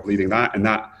great job leading that, and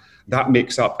that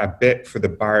makes up a bit for the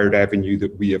bar revenue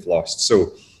that we have lost.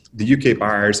 So the UK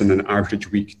bars in an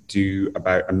average week do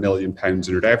about £1 million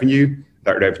in revenue.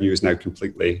 That revenue is now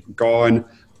completely gone.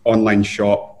 Online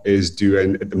shop is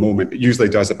doing, at the moment, it usually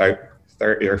does about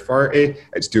 30 or 40.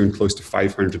 It's doing close to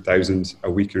 500,000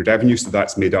 a week in revenue. So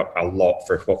that's made up a lot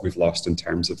for what we've lost in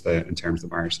terms of the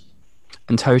bars.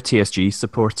 And how are TSG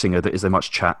supporting? Is there much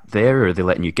chat there, or are they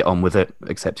letting you get on with it,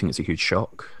 accepting it's a huge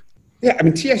shock? Yeah, I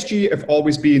mean, TSG have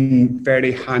always been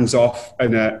very hands-off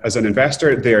as an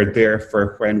investor. They're there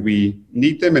for when we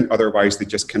need them, and otherwise they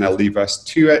just kind of leave us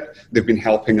to it. They've been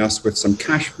helping us with some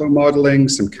cash flow modeling,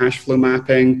 some cash flow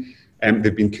mapping.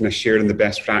 They've been kind of sharing the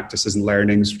best practices and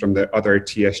learnings from the other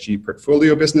TSG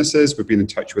portfolio businesses. We've been in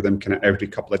touch with them kind of every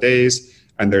couple of days,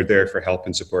 and they're there for help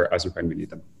and support as and when we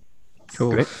need them.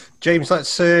 Cool. Great. James, let's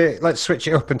switch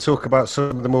it up and talk about some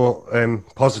of the more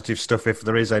positive stuff, if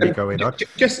there is any going on.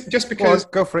 Just because...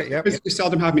 Go for it, yeah. You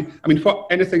seldom have me. I mean,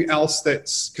 anything else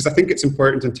that's... Because I think it's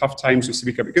important in tough times we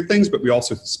speak about good things, but we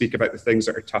also speak about the things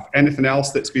that are tough. Anything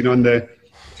else that's been on the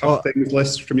tough things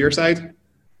list from your side?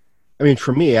 I mean,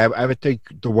 for me, I would think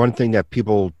the one thing that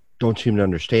people don't seem to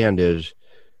understand is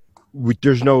we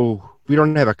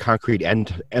don't have a concrete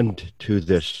end to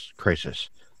this crisis.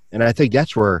 And I think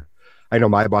that's where I know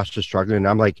my boss is struggling, and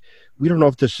I'm like, we don't know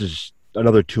if this is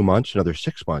another 2 months, another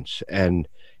 6 months. And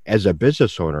as a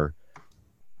business owner,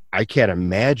 I can't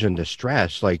imagine the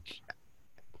stress,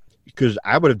 because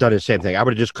I would have done the same thing. I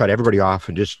would have just cut everybody off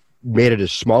and just made it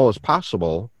as small as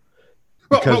possible.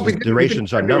 Because the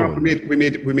duration's unknown. We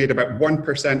made about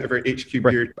 1% of our HQ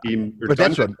beer team. But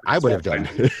that's what I would have done.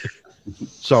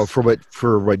 So for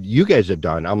what you guys have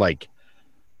done, I'm like,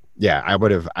 yeah, I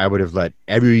would have let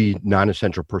every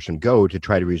non-essential person go to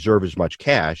try to reserve as much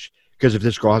cash, because if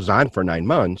this goes on for 9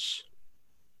 months,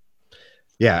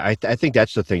 yeah, I think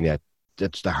that's the thing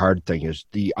that's the hard thing, is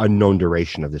the unknown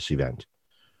duration of this event.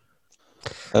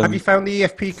 Have you found the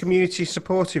EFP community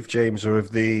supportive, James, or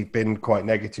have they been quite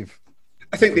negative?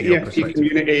 I think the EFP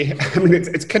community, I mean,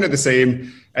 it's kind of the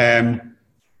same.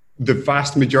 The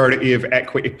vast majority of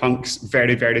equity punks,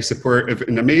 very, very supportive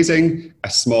and amazing. A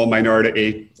small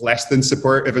minority, less than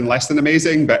supportive and less than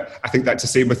amazing. But I think that's the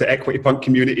same with the equity punk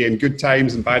community in good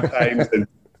times and bad times and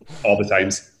all the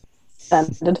times.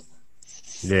 Standard.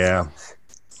 Yeah.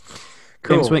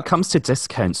 Cool. James, when it comes to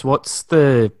discounts,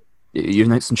 you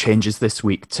announced some changes this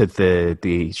week to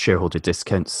the shareholder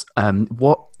discounts.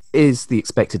 What is the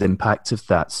expected impact of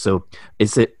that? So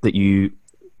is it that you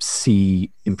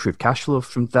see improved cash flow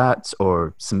from that,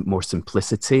 or some more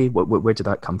simplicity? Where did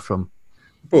that come from?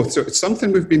 Both. So it's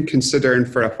something we've been considering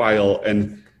for a while,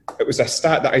 and it was a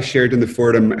stat that I shared in the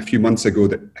forum a few months ago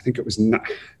that I think it was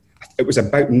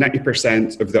about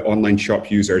 90% of the online shop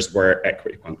users were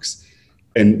equity punks,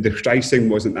 and the pricing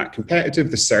wasn't that competitive,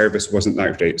 the service wasn't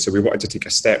that great. So we wanted to take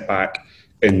a step back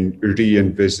and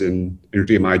reimagine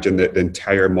the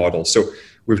entire model. So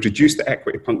we've reduced the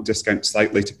equity punk discount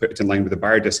slightly to put it in line with the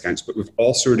bar discounts, but we've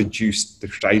also reduced the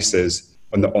prices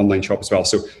on the online shop as well.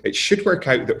 So it should work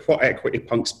out that what equity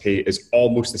punks pay is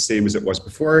almost the same as it was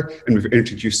before, and we've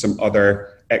introduced some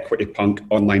other equity punk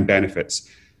online benefits.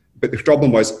 But the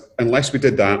problem was, unless we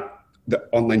did that, the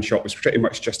online shop was pretty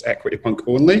much just equity punk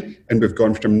only, and we've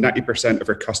gone from 90% of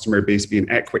our customer base being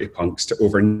equity punks to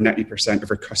over 90% of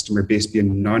our customer base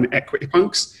being non-equity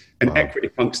punks. And equity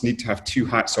punks need to have two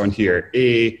hats on here.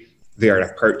 A, they are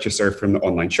a purchaser from the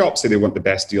online shop, so they want the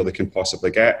best deal they can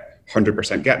possibly get,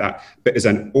 100% get that. But as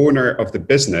an owner of the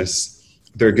business,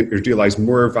 they're going to realise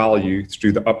more value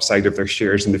through the upside of their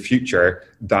shares in the future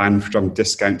than from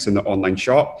discounts in the online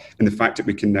shop. And the fact that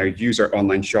we can now use our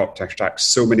online shop to attract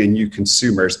so many new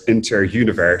consumers into our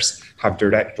universe, have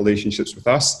direct relationships with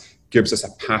us, gives us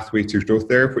a pathway to growth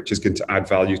there, which is going to add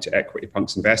value to Equity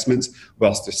Punk's investments,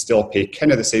 whilst they still pay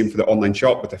kind of the same for the online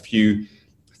shop with a few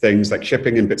things like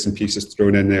shipping and bits and pieces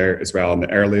thrown in there as well. And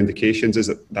the early indications is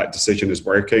that that decision is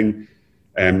working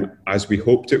as we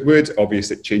hoped it would.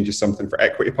 Obviously, it changes something for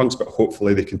Equity Punks, but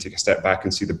hopefully they can take a step back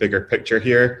and see the bigger picture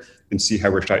here and see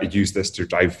how we're trying to use this to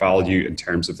drive value in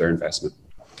terms of their investment.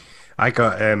 I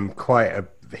got quite a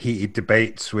heated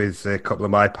debates with a couple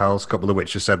of my pals, a couple of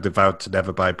which have said they vowed to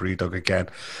never buy Brewdog again.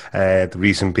 The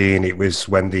reason being, it was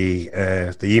when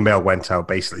the email went out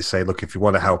basically saying, look, if you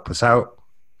want to help us out,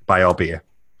 buy our beer.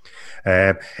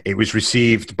 It was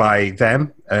received by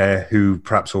them, who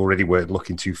perhaps already weren't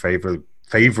looking too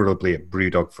favourably at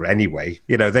Brewdog for anyway.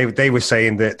 You know, they were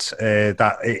saying that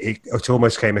that it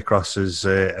almost came across as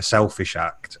a selfish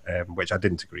act, which I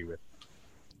didn't agree with.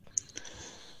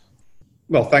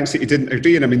 Well, thanks that you didn't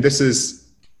agree. And I mean,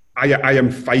 I am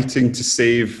fighting to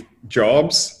save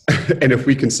jobs. And if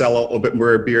we can sell a little bit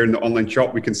more beer in the online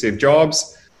shop, we can save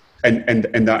jobs. And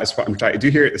that is what I'm trying to do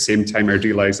here. At the same time, I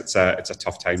realise it's a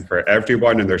tough time for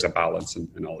everyone, and there's a balance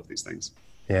in all of these things.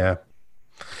 Yeah.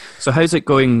 So how's it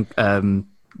going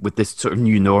with this sort of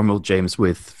new normal, James,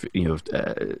 with,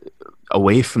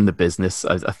 away from the business?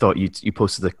 I thought you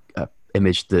posted a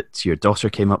image that your daughter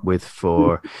came up with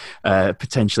for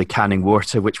potentially canning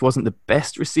water, which wasn't the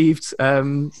best received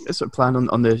sort of plan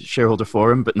on the shareholder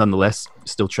forum, but nonetheless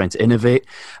still trying to innovate.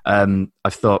 I've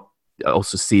thought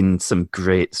also seen some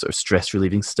great sort of stress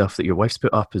relieving stuff that your wife's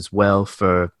put up as well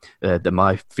for that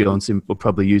my fiance will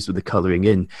probably use with the colouring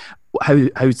in.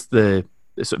 How's the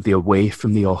sort of the away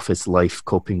from the office life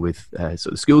coping with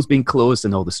sort of schools being closed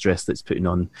and all the stress that's putting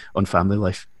on family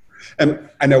life? And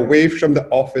away from the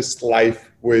office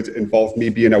life would involve me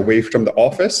being away from the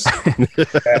office.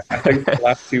 I think the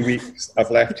last 2 weeks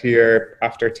I've left here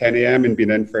after 10 a.m. and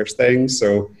been in first thing.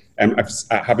 So I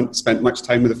haven't spent much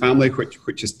time with the family,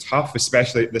 which is tough,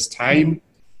 especially at this time.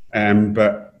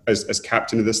 But as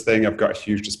captain of this thing, I've got a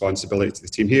huge responsibility to the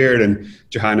team here. And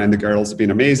Johanna and the girls have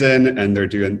been amazing, and they're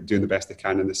doing the best they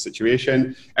can in this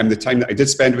situation. And the time that I did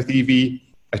spend with Evie,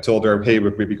 I told her, hey,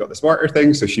 we've maybe got this water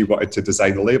thing. So she wanted to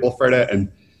design the label for it. And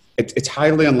it's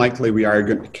highly unlikely we are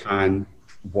going to can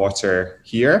water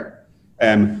here.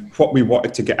 What we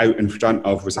wanted to get out in front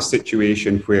of was a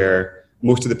situation where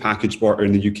most of the packaged water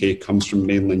in the UK comes from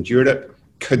mainland Europe.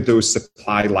 Could those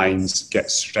supply lines get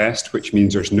stressed, which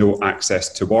means there's no access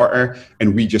to water?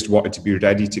 And we just wanted to be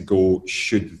ready to go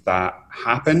should that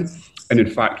happen. And in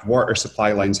fact, water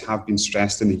supply lines have been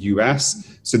stressed in the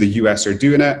US. So the US are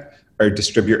doing it. Our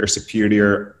distributor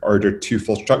Superior ordered 2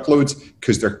 full truckloads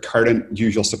because their current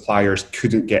usual suppliers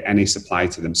couldn't get any supply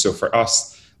to them. So for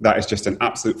us, that is just an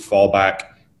absolute fallback.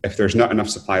 If there's not enough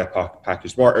supply of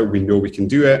packaged water, we know we can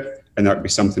do it. And that would be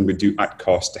something we'd do at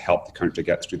cost to help the country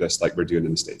get through this like we're doing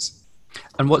in the States.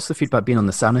 And what's the feedback been on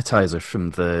the sanitizer from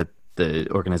the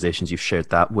organisations you've shared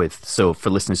that with? So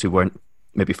for listeners who weren't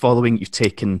maybe following, you've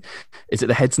taken, is it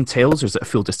the heads and tails, or is it a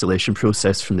full distillation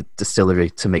process from the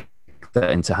distillery to make that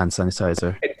into hand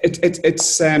sanitizer?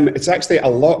 It's actually a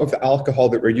lot of the alcohol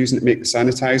that we're using to make the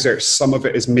sanitizer. Some of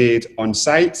it is made on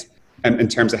site. In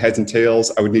terms of heads and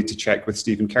tails, I would need to check with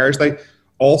Stephen Kersley.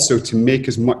 Also, to make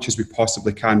as much as we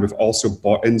possibly can, we've also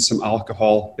bought in some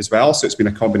alcohol as well. So it's been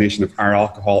a combination of our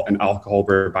alcohol and alcohol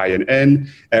we're buying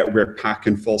in. We're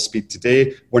packing full speed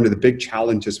today. One of the big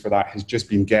challenges for that has just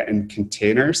been getting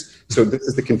containers. So this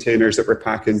is the containers that we're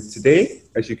packing today,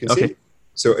 as you can see.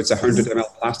 So it's a 100 ml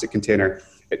plastic container.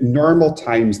 At normal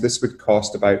times, this would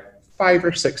cost about 5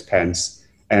 or 6 pence.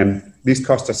 These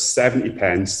cost us 70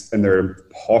 pence, and they're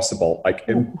impossible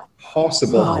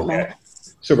to get.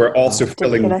 So we're also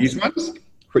filling these ones,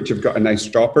 which have got a nice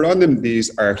dropper on them.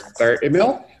 These are 30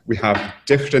 ml. We have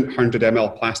different 100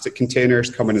 ml plastic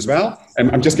containers coming as well.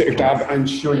 I'm just going to grab and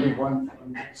show you one.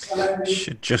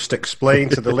 Should just explain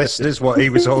to the listeners what he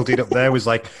was holding up there was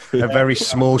like a very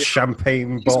small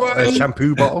shampoo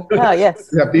bottle. Oh, yes.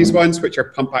 We have these ones, which are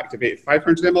pump activated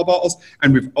 500 ml bottles.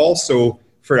 And we've also,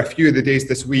 for a few of the days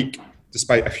this week,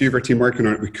 despite a few of our team working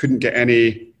on it, we couldn't get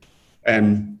any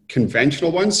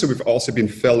conventional ones. So we've also been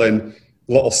filling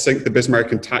little Sink the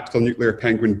Bismarck and Tactical Nuclear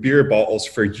Penguin beer bottles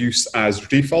for use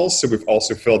as refills. So we've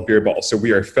also filled beer bottles. So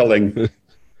we are filling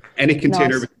any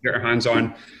container we can get our hands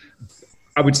on.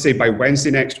 I would say by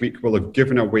Wednesday next week, we'll have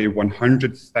given away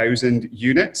 100,000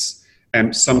 units,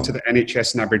 some to the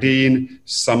NHS in Aberdeen,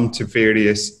 some to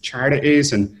various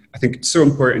charities. And I think it's so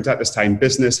important at this time.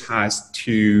 Business has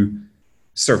to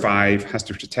survive, has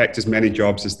to protect as many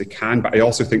jobs as they can. But I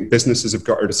also think businesses have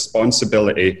got a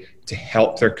responsibility to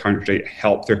help their country,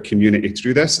 help their community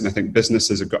through this. And I think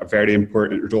businesses have got a very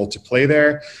important role to play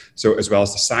there. So as well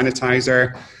as the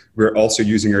sanitizer, we're also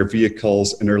using our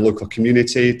vehicles in our local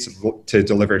community to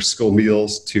deliver school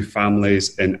meals to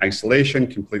families in isolation,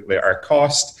 completely at our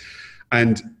cost.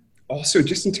 And also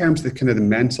just in terms of the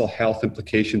mental health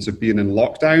implications of being in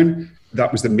lockdown,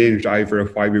 that was the main driver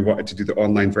of why we wanted to do the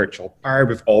online virtual bar.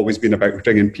 We've always been about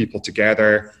bringing people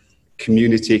together,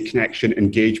 community, connection,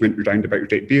 engagement around about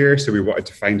great beer. So we wanted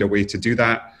to find a way to do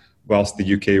that whilst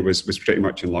the UK was pretty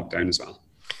much in lockdown as well.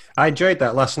 I enjoyed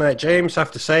that last night, James. I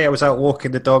have to say, I was out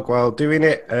walking the dog while doing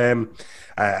it.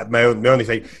 My only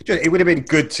thing, it would have been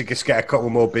good to just get a couple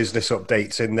more business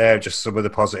updates in there, just some of the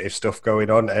positive stuff going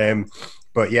on.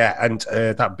 But yeah, and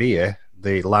that beer,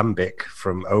 the Lambic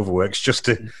from Overworks, just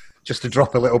to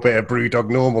drop a little bit of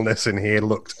Brewdog normalness in here,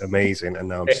 looked amazing, and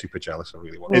now I'm super jealous. I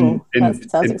really want it.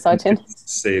 That sounds exciting.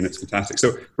 It's fantastic.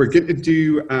 So we're going to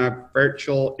do a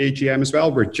virtual AGM as well.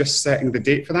 We're just setting the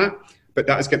date for that. But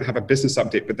that is going to have a business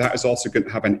update, but that is also going to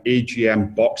have an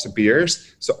AGM box of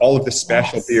beers. So all of the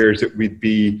special beers that we'd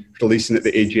be releasing at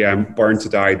the AGM, Born to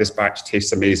Die, this batch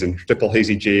tastes amazing. Triple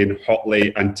Hazy Jane,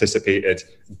 hotly anticipated.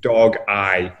 Dog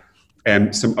Eye,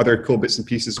 some other cool bits and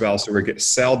pieces as well. So we're going to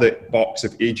sell the box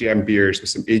of AGM beers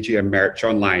with some AGM merch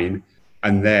online,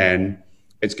 and then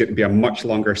it's going to be a much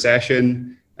longer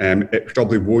session. It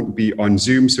probably won't be on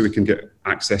Zoom, so we can get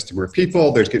access to more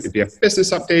people. There's going to be a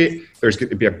business update. There's going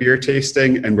to be a beer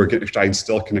tasting, and we're going to try and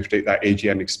still create that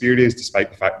AGM experience, despite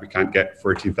the fact we can't get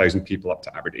 14,000 people up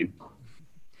to Aberdeen.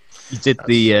 You did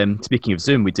the, speaking of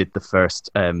Zoom, we did the first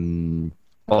online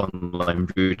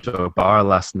Brewdog bar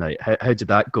last night. How did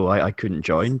that go? I couldn't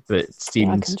join, but it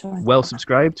seemed well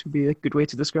subscribed would be a good way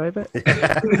to describe it.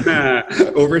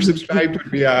 Oversubscribed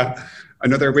would be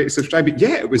another way to subscribe. But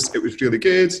yeah, it was really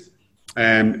good.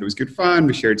 It was good fun.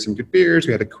 We shared some good beers.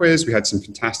 We had a quiz. We had some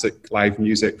fantastic live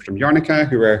music from Yarnica,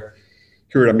 who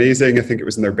were amazing. I think it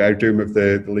was in their bedroom of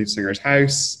the lead singer's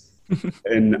house.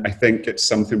 And I think it's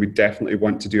something we definitely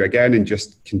want to do again and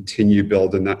just continue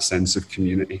building that sense of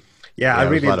community. Yeah, I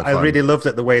really loved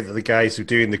it, the way that the guys who were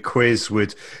doing the quiz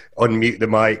would unmute the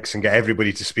mics and get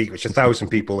everybody to speak, which 1,000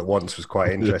 people at once was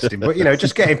quite interesting. But,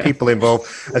 just getting people involved,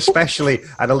 especially,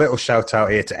 and a little shout out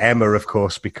here to Emma, of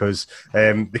course, because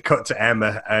they cut to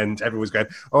Emma and everyone's going,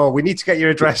 oh, we need to get your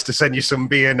address to send you some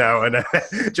beer now. And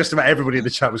just about everybody in the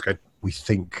chat was going, we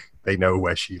think they know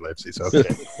where she lives. It's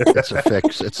okay.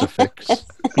 It's a fix.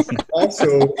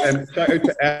 Also, shout out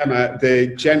to Emma, the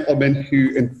gentleman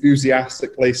who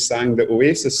enthusiastically sang the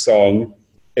Oasis song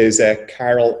is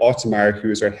Carol Ottomar, who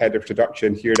is our head of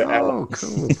production here at Ella. Oh,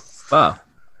 cool. Wow.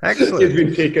 Excellent. He's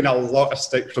been taking a lot of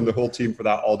stick from the whole team for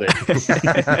that all day.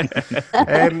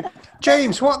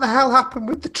 James, what the hell happened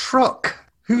with the truck?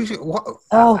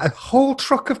 A whole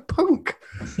truck of punk?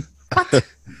 What?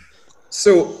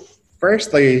 So,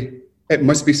 firstly, it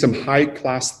must be some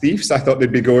high-class thieves. I thought they'd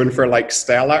be going for like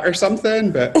Stella or something,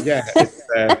 but yeah,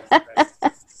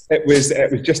 it was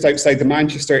just outside the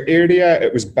Manchester area.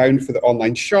 It was bound for the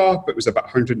online shop. It was about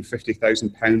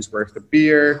 £150,000 worth of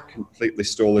beer, completely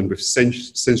stolen. We've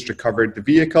since recovered the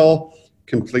vehicle,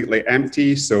 completely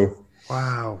empty. So,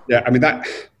 wow. Yeah, I mean that.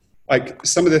 Like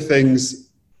some of the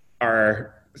things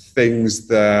are things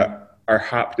that are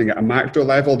happening at a macro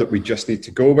level that we just need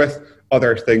to go with.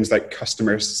 Other things like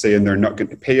customers saying they're not going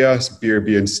to pay us, beer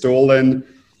being stolen.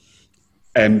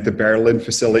 The Berlin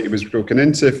facility was broken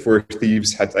into. 4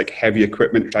 thieves had like heavy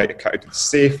equipment trying to cut out the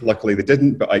safe. Luckily they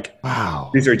didn't, but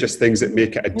these are just things that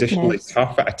make it additionally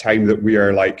tough at a time that we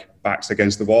are like backs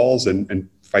against the walls and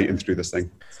fighting through this thing.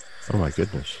 Oh my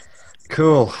goodness.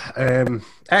 Cool.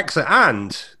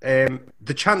 Excellent. And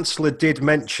the Chancellor did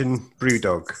mention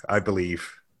Brewdog, I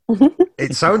believe.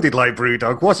 It sounded like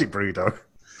Brewdog. Was it Brewdog?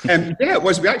 Yeah, it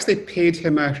was. We actually paid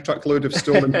him a truckload of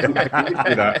stolen milk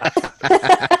for that.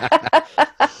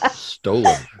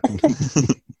 Stolen.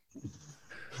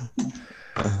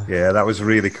 Yeah, that was a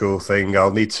really cool thing. I'll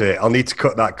need to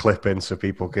cut that clip in so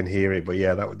people can hear it. But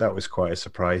yeah, that was quite a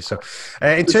surprise. So,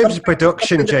 in terms of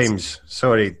production, James,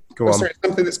 sorry, go on. Sorry,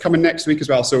 something that's coming next week as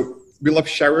well. So we love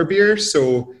shower beer.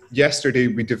 So yesterday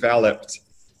we developed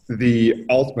we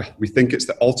think it's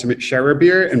the ultimate shower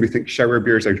beer, and we think shower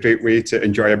beer is a great way to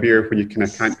enjoy a beer when you kind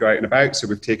of can't go out and about. So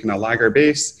we've taken a lager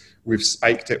base, we've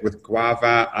spiked it with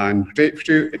guava and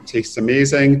grapefruit. It tastes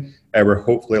amazing. We're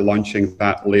hopefully launching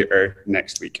that later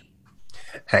next week.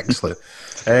 Excellent.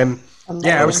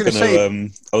 Yeah, I was going to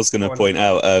say. I was going to point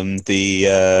out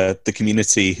the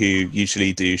community who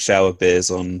usually do shower beers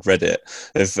on Reddit.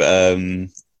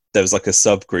 There was like a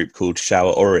subgroup called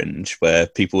Shower Orange where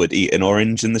people would eat an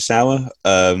orange in the shower.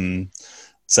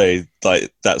 So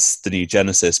like that's the new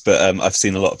genesis. But I've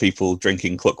seen a lot of people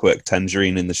drinking Clockwork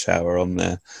Tangerine in the shower on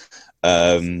there.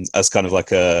 As kind of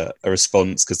like a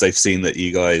response because they've seen that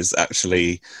you guys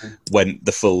actually went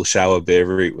the full shower beer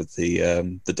route with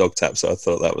the dog tap. So I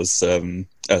thought that was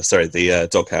the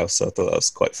doghouse. So I thought that was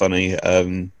quite funny.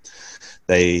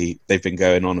 They've been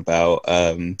going on about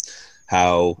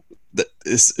how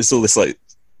it's all this like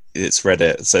it's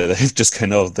Reddit. So they've just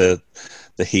kind of the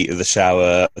heat of the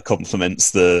shower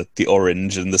complements the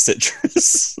orange and the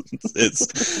citrus.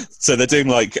 So they're doing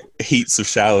like heats of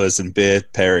showers and beer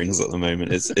pairings at the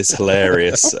moment. It's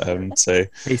hilarious. So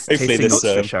hopefully this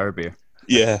for shower beer.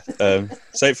 Yeah. So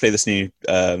hopefully this new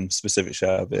specific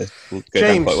shower beer will go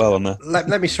down quite well on there.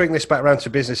 Let me swing this back around to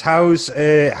business.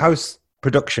 How's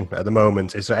production at the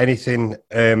moment? Is there anything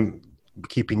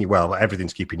keeping you? Well,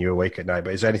 everything's keeping you awake at night.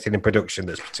 But is there anything in production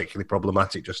that's particularly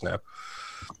problematic just now?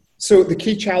 So the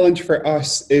key challenge for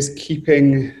us is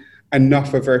keeping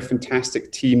enough of our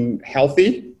fantastic team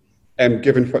healthy,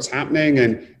 given what's happening.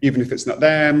 And even if it's not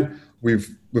them,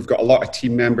 we've got a lot of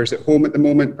team members at home at the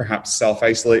moment, perhaps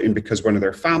self-isolating because one of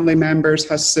their family members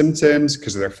has symptoms,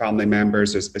 because of their family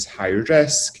members is high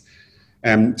risk.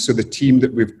 So the team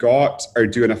that we've got are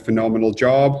doing a phenomenal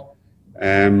job.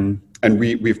 And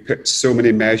we've put so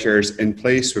many measures in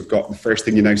place. We've got the first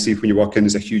thing you now see when you walk in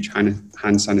is a huge hand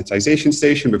sanitization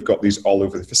station. We've got these all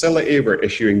over the facility. We're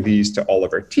issuing these to all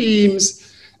of our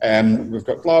teams. We've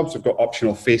got gloves. We've got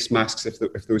optional face masks if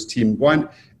those teams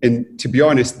want. And to be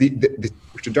honest, the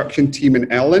production team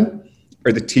in Ellen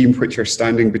are the team which are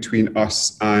standing between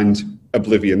us and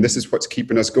oblivion. This is what's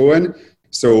keeping us going.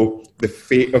 So the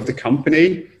fate of the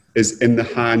company is in the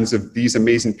hands of these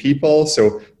amazing people.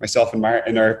 So myself and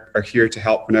Martin are here to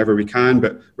help whenever we can,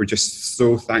 but we're just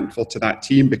so thankful to that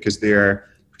team because they're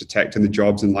protecting the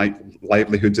jobs and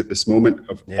livelihoods at this moment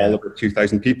of all over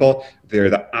 2,000 people. They're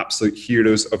the absolute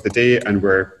heroes of the day, and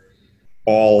we're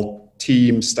all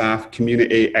team, staff,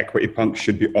 community, Equity Punks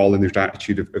should be all in the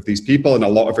gratitude of these people. And a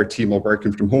lot of our team are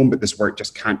working from home, but this work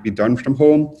just can't be done from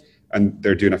home, and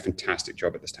they're doing a fantastic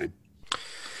job at this time.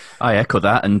 I echo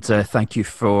that, and thank you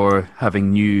for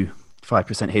having new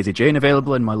 5% Hazy Jane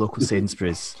available in my local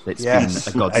Sainsbury's. It's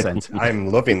been a godsend.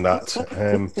 I'm loving that.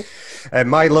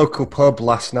 My local pub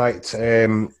last night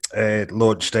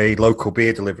launched a local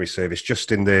beer delivery service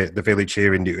just in the village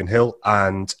here in Newton Hill,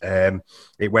 and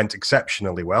it went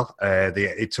exceptionally well.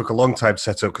 It took a long time to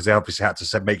set up because they obviously had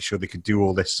to make sure they could do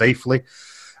all this safely.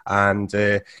 And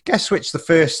guess which the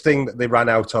first thing that they ran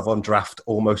out of on draft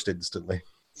almost instantly?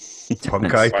 Punk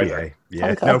IPA.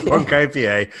 Punk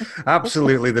IPA.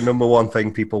 Absolutely the number one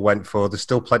thing people went for. There's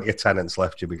still plenty of tenants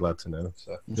left, you'll be glad to know.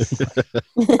 So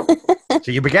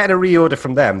you'll be getting a reorder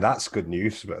from them. That's good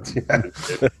news. But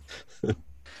yeah.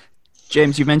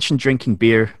 James, you mentioned drinking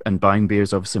beer and buying beer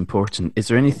is obviously important. Is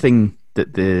there anything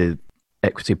that the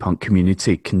Equity Punk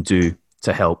community can do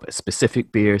to help? A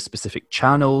specific beer, specific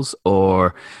channels,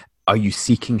 or are you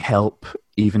seeking help,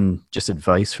 even just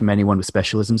advice from anyone with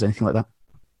specialisms, anything like that?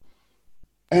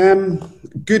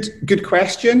 Good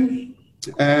question.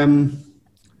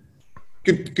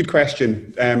 Good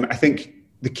question. I think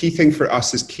the key thing for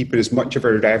us is keeping as much of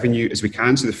our revenue as we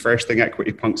can. So the first thing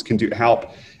Equity Punks can do to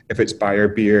help, if it's buy our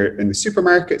beer in the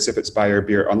supermarkets, if it's buy our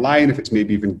beer online, if it's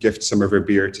maybe even gift some of our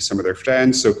beer to some of their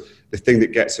friends. So the thing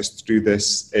that gets us through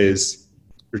this is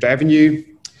revenue.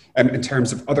 In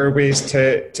terms of other ways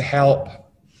to help,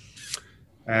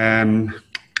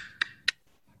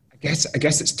 I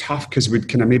guess it's tough because we'd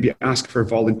kind of maybe ask for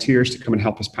volunteers to come and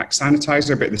help us pack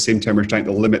sanitizer, but at the same time, we're trying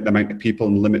to limit the amount of people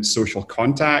and limit social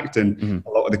contact. And a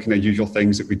lot of the kind of usual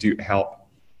things that we do to help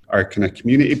are kind of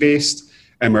community-based.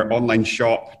 And our online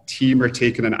shop team are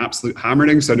taking an absolute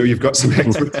hammering. So I know you've got some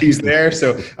expertise there.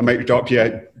 So I might drop you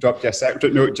a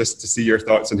separate note just to see your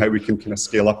thoughts on how we can kind of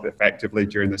scale up effectively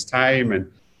during this time.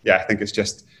 And yeah, I think it's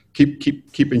just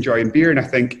keep enjoying beer. And I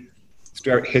think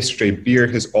throughout history, beer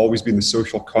has always been the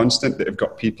social constant that have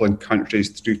got people in countries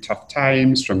through tough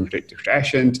times, from the Great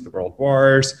Depression to the World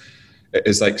Wars. It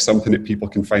is like something that people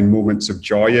can find moments of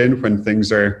joy in when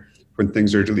things are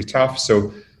really tough.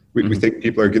 So we think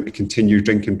people are going to continue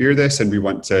drinking beer this, and we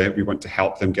want to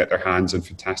help them get their hands on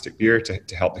fantastic beer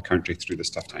to help the country through this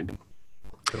tough time.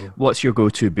 Cool. What's your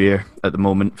go-to beer at the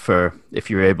moment for if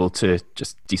you're able to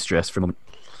just de-stress for a moment?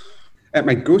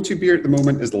 My go-to beer at the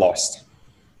moment is Lost.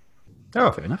 Oh,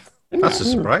 fair enough. That's a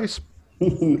surprise. I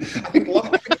think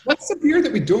Lost, what's a beer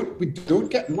that we don't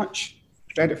get much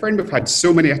credit for. And we've had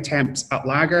so many attempts at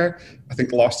lager. I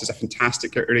think Lost is a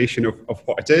fantastic iteration of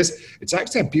what it is. It's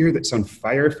actually a beer that's on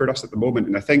fire for us at the moment.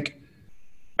 And I think,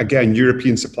 again,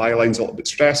 European supply line's a little bit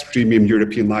stressed. Premium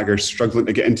European lagers struggling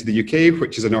to get into the UK,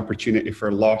 which is an opportunity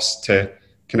for Lost to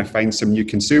kind of find some new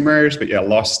consumers. But yeah,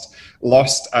 Lost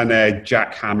and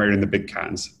Jack Hammer in the big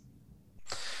cans.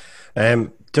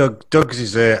 Doug's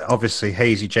is obviously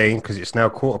Hazy Jane because it's now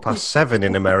 7:15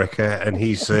 in America, and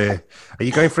he's. Are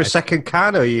you going for a second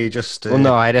can, or are you just? Well,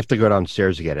 no, I'd have to go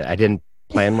downstairs to get it. I didn't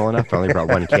plan well enough. I only brought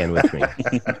one can with me.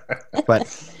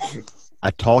 But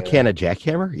a tall can of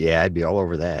Jackhammer, yeah, I'd be all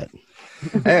over that.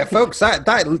 Folks,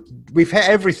 that we've hit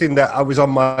everything that I was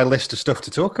on my list of stuff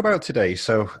to talk about today.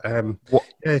 So,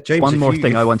 James, one more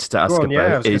thing I wanted to ask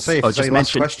about is I just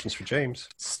mention questions for James.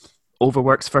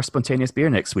 Overworks for spontaneous beer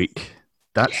next week.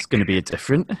 That's going to be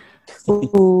different.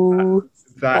 Ooh,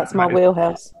 that's my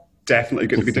wheelhouse. Definitely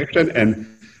going to be different. And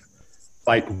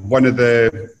like one of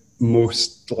the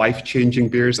most life-changing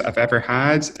beers that I've ever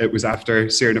had, it was after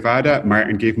Sierra Nevada.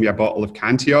 Martin gave me a bottle of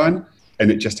Cantillon, and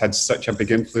it just had such a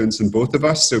big influence on both of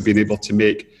us. So being able to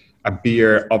make a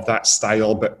beer of that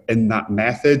style, but in that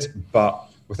method, but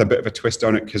with a bit of a twist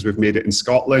on it because we've made it in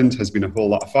Scotland, has been a whole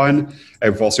lot of fun.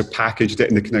 We've also packaged it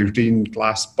in the kind of green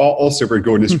glass bottle, so we're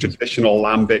going as traditional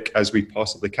lambic as we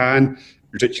possibly can.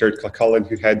 Richard Clacullen,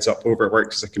 who heads up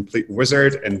Overworks, is a complete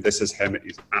wizard, and this is him at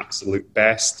his absolute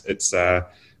best. It's a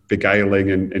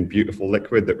beguiling and beautiful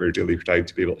liquid that we're really proud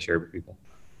to be able to share with people.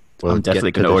 Well, I'm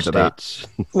definitely going to order that.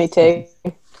 Me too.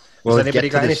 Well, has anybody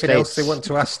got anything else they want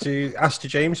to ask to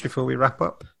James before we wrap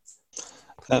up?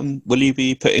 Will you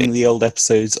be putting the old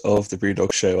episodes of the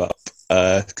Brewdog Show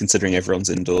up, considering everyone's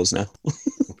indoors now?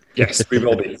 Yes, we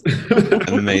will be.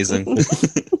 Amazing.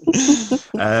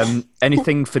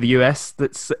 Anything for the US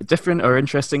that's different or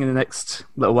interesting in the next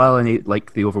little while? Any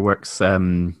like the Overworks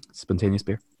spontaneous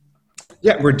beer?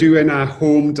 Yeah, we're doing a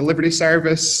home delivery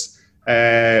service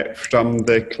from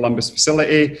the Columbus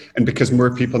facility, and because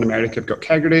more people in America have got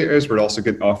kegerators, we're also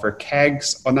going to offer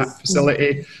kegs on that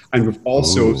facility. And we've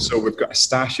also we've got a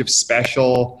stash of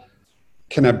special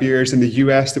kind of beers in the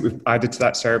US that we've added to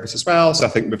that service as well. So I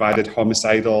think we've added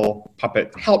Homicidal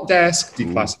Puppet Help Desk,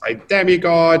 Declassified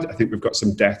Demigod. I think we've got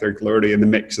some Death or Glory in the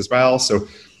mix as well. So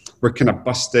we're kind of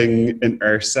busting in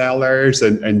our cellars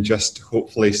and just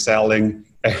hopefully selling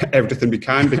everything we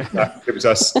can, because that gives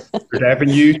us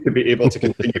revenue to be able to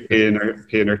continue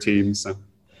paying our teams. So.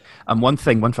 And one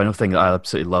final thing that I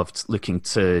absolutely loved looking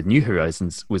to New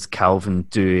Horizons was Calvin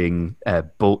doing a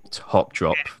boat hop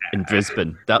drop in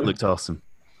Brisbane. That looked awesome.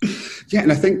 Yeah,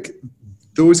 and I think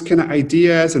those kind of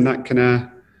ideas and that kind of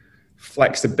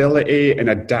flexibility and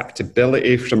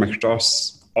adaptability from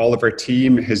across all of our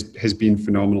team has been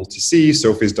phenomenal to see.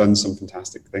 Sophie's done some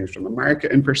fantastic things from a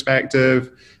marketing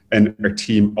perspective, and our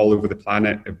team all over the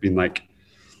planet have been like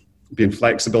being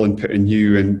flexible and putting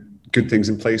new and good things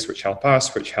in place, which help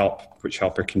us, which help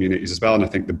our communities as well. And I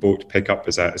think the boat pickup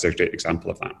is a great example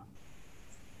of that.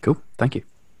 Cool, thank you.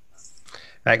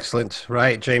 Excellent.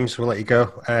 Right, James, we'll let you go.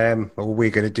 What we're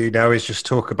going to do now is just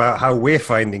talk about how we're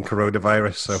finding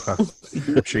coronavirus. So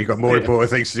I'm sure you've got more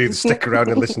important things to do than stick around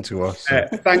and listen to us. So.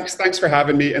 Thanks for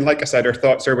having me. And like I said, our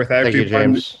thoughts are with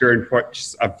everyone during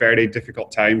what's a very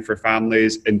difficult time for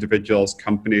families, individuals,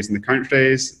 companies, and the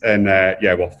countries. And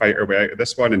we'll fight our way out of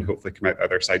this one and hopefully come out the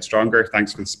other side stronger.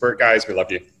 Thanks for the support, guys. We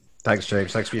love you. Thanks,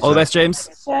 James. Thanks for your time. All the best, James.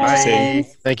 Bye.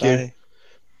 Thank you. Bye.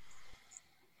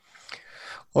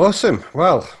 Awesome.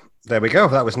 Well, there we go.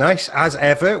 That was nice. As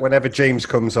ever, whenever James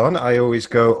comes on, I always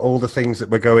go, all the things that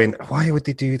we're going, why would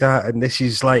they do that? And this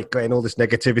is like getting all this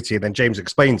negativity. And then James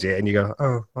explains it and you go,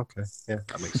 oh, okay. Yeah,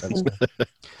 that makes sense.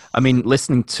 I mean,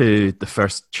 listening to the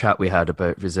first chat we had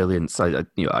about resilience,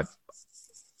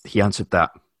 he answered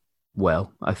that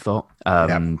well, I thought.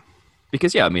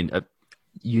 Because,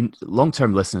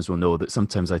 long-term listeners will know that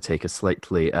sometimes I take a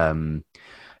slightly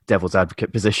devil's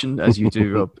advocate position, as you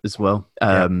do, Rob, as well.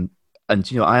 And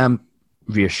I am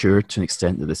reassured to an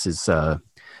extent that this is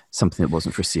something that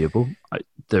wasn't foreseeable.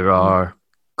 There are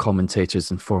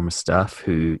commentators and former staff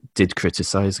who did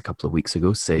criticize a couple of weeks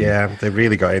ago, saying, yeah, they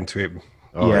really got into it.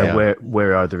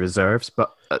 Where are the reserves?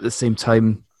 But at the same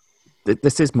time,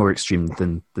 this is more extreme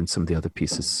than some of the other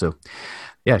pieces. So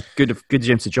yeah, good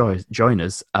James to join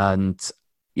us. And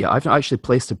yeah, I've not actually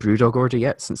placed a Brewdog order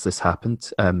yet since this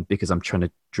happened, because I'm trying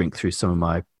to drink through some of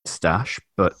my stash.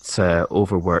 But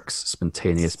Overworks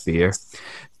spontaneous beer.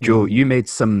 Joe, you made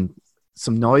some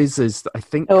noises that I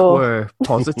think were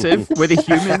positive. Were they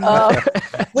human?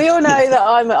 We all know that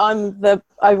I'm the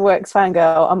Overworks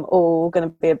fangirl. I'm all going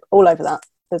to be all over that.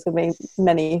 There's going to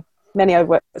be many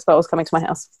Overworks bottles coming to my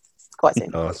house. It's quite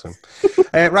soon. Awesome.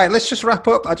 Right, let's just wrap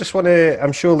up. I just want to,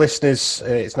 I'm sure listeners,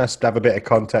 it's nice to have a bit of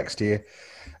context here.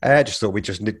 Just thought we'd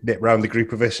just nip round the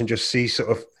group of us and just see sort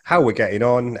of how we're getting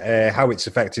on, how it's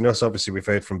affecting us. Obviously, we've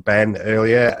heard from Ben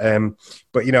earlier,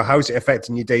 but how is it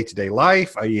affecting your day-to-day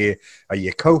life? Are you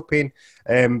coping?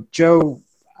 Joe,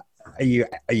 are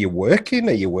you working?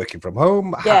 Are you working from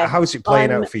home? Yeah, how's it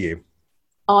playing out for you?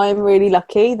 I'm really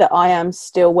lucky that I am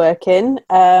still working.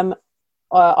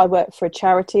 I work for a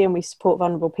charity and we support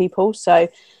vulnerable people. So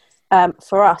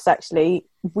for us, actually,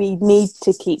 we need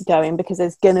to keep going because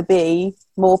there's going to be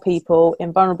more people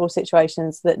in vulnerable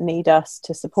situations that need us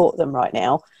to support them right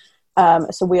now.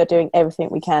 So we are doing everything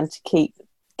we can to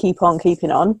keep on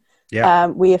keeping on. Yeah.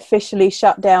 We officially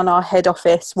shut down our head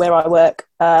office where I work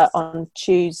on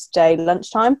Tuesday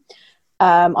lunchtime.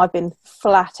 I've been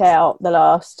flat out the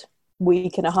last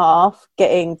week and a half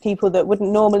getting people that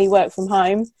wouldn't normally work from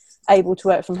home able to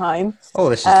work from home. Oh,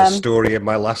 this is the story of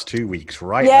my last 2 weeks,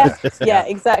 right? Yeah, yeah,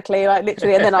 exactly. Like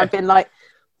literally, and then I've been like,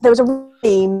 there was a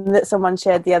meme that someone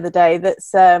shared the other day.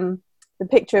 That's the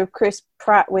picture of Chris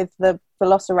Pratt with the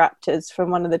velociraptors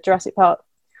from one of the Jurassic Park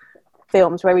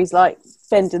films, where he's like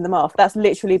fending them off. That's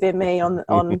literally been me on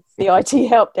the IT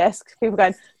help desk. People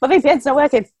going, my VPN's not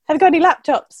working. Have you got any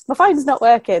laptops? My phone's not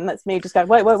working. That's me just going,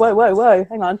 whoa,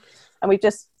 hang on. And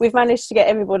we've managed to get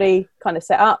everybody kind of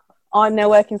set up. I'm now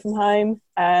working from home,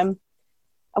 and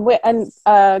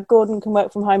Gordon can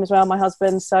work from home as well, my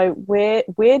husband. So we're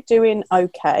doing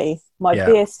okay. My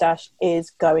beer stash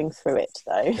is going through it,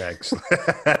 though.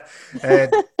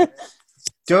 Excellent.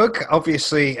 Doug,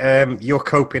 obviously, you're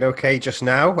coping okay just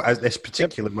now at this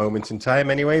particular moment in time,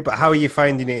 anyway. But how are you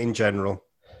finding it in general?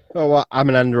 Oh, well, I'm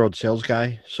an on-the-road sales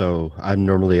guy, so I'm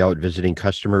normally out visiting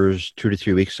customers 2 to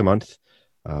 3 weeks a month.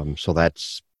 So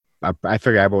that's. I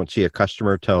figure I won't see a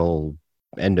customer till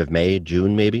end of May,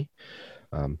 June, maybe.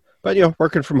 But,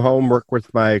 working from home, work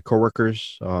with my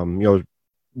coworkers,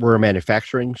 we're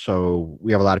manufacturing, so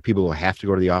we have a lot of people who have to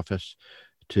go to the office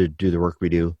to do the work we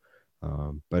do.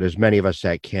 But as many of us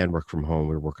that can work from home,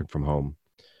 we're working from home.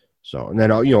 So, and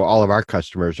then, all of our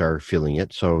customers are feeling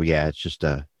it. So yeah, it's just,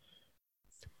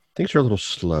 things are a little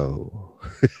slow,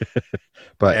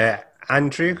 but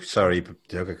Andrew, sorry,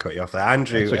 Doug, I cut you off there.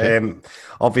 Andrew, okay.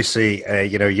 Obviously,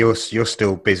 you're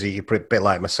still busy. You're a bit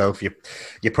like myself.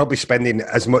 You're probably spending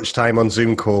as much time on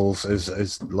Zoom calls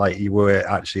as like you were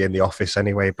actually in the office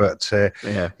anyway. But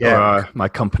or my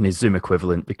company's Zoom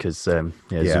equivalent because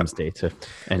Zoom's data.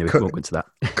 Anyway, we won't go into that.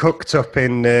 Cooked up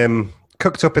in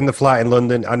the flat in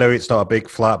London. I know it's not a big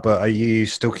flat, but are you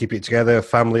still keeping it together?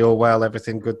 Family all well?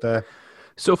 Everything good there?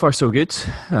 So far, so good.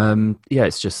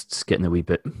 It's just getting a wee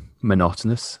bit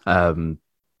monotonous.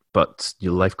 But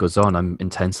your life goes on. I'm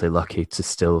intensely lucky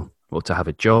to have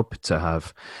a job, to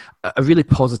have a really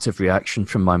positive reaction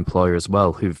from my employer as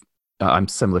well. I'm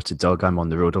similar to Doug. I'm on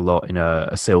the road a lot in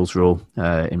a sales role,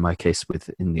 in my case,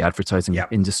 in the advertising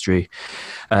industry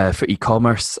for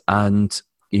e-commerce. And,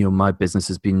 my business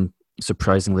has been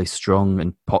surprisingly strong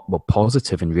and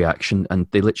positive in reaction. And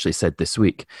they literally said this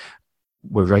week,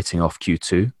 we're writing off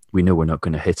Q2. We know we're not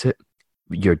going to hit it.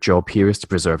 Your job here is to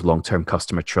preserve long-term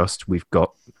customer trust. We've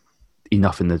got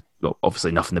obviously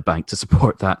enough in the bank to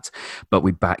support that, but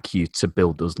we back you to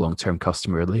build those long-term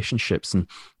customer relationships. And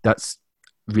that's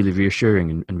really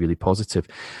reassuring and really positive.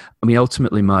 I mean,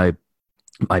 ultimately, my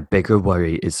bigger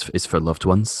worry is for loved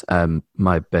ones.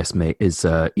 My best mate is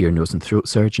an ear, nose and throat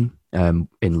surgeon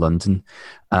in London.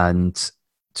 And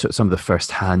so some of the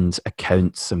first-hand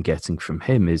accounts I'm getting from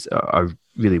him are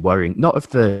really worrying.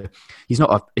 He's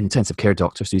not an intensive care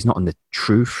doctor, so he's not on the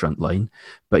true front line,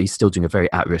 but he's still doing a very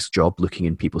at-risk job looking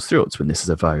in people's throats when this is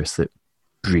a virus that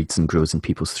breeds and grows in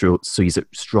people's throats. So he's at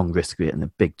strong risk of getting a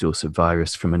big dose of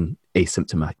virus from an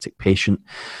asymptomatic patient.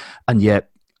 And yet,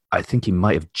 I think he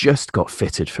might have just got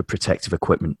fitted for protective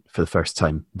equipment for the first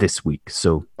time this week.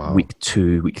 So week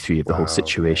 2, week 3 of the whole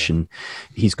situation.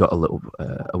 He's got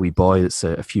a wee boy that's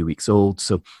a few weeks old.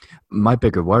 So my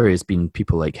bigger worry has been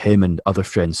people like him and other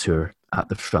friends who are at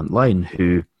the front line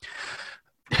who,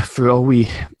 for all we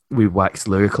wax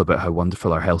lyrical about how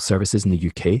wonderful our health service is in the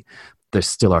UK, there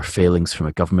still are failings from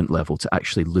a government level to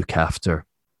actually look after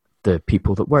the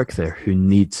people that work there who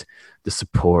need the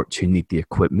support, who need the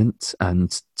equipment. And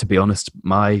to be honest,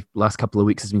 my last couple of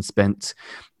weeks has been spent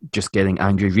just getting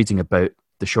angry, reading about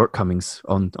the shortcomings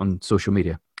on social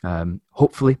media.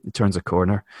 Hopefully it turns a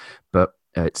corner, but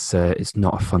it's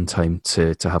not a fun time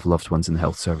to have loved ones in the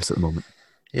health service at the moment.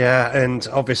 Yeah, and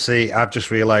obviously, I've just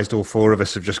realised all four of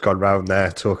us have just gone round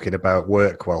there talking about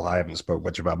work. Well, I haven't spoken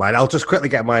much about mine. I'll just quickly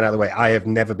get mine out of the way. I have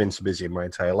never been so busy in my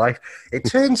entire life. It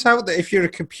turns out that if you're a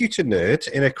computer nerd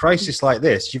in a crisis like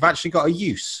this, you've actually got a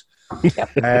use.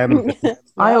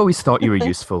 I always thought you were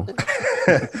useful.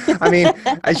 I mean,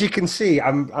 as you can see,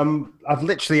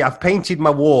 I've painted my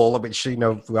wall, which,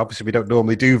 obviously we don't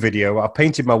normally do video. I've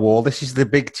painted my wall. This is the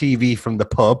big TV from the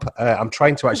pub. I'm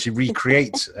trying to actually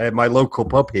recreate my local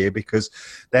pub here because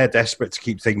they're desperate to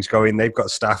keep things going. They've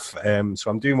got staff, so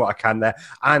I'm doing what I can there.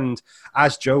 And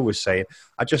as Joe was saying,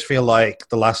 I just feel like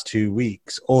the last 2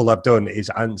 weeks, all I've done is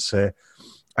answer,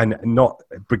 and not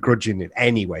begrudging in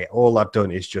any way. All I've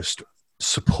done is just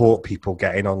support people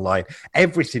getting online.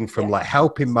 Everything from like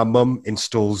helping my mum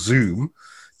install Zoom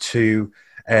to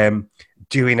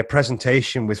doing a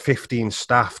presentation with 15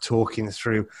 staff talking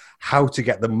through how to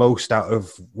get the most out of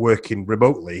working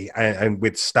remotely and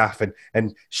with staff,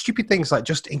 and stupid things like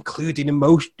just including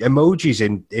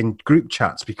emojis in group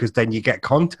chats because then you get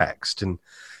context and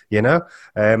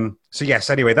so yes,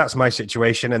 anyway, that's my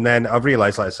situation. And then I've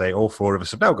realized, like I say, all four of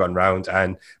us have now gone round,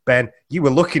 and Ben, you were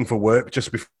looking for work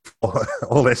just before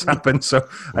all this happened, so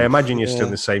I imagine you're still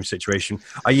in the same situation.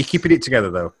 Are you keeping it together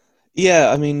though?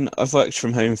 Yeah, I mean, I've worked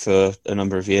from home for a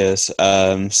number of years,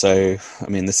 so I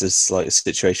mean, this is like a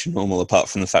situation normal, apart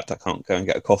from the fact I can't go and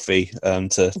get a coffee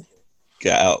to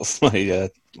get out of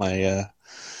my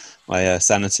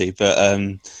sanity. But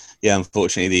yeah,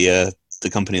 unfortunately, the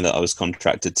company that I was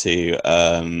contracted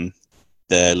to,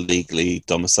 they're legally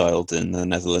domiciled in the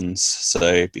Netherlands.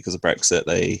 So because of Brexit,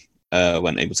 they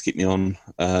weren't able to keep me on,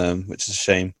 which is a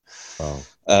shame.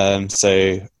 Oh.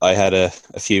 So I had a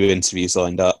few interviews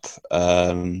lined up,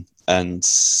 and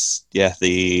yeah,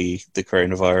 the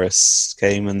coronavirus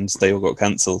came and they all got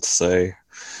cancelled. So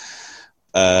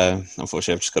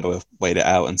unfortunately, I've just got to wait it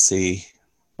out and see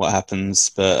what happens.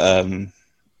 But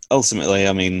ultimately,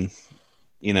 I mean,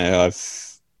 I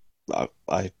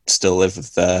still live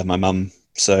with my mum,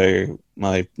 so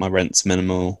my rent's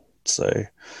minimal. So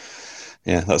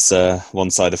yeah, that's one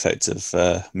side effect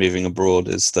of moving abroad,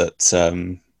 is that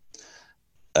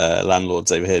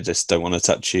landlords over here just don't want to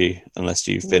touch you unless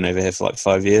you've been over here for like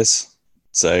 5 years.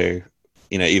 So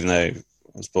even though I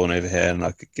was born over here and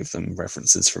I could give them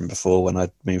references from before when I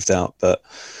moved out, but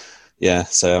yeah,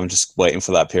 so I'm just waiting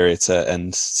for that period to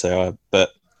end.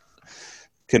 But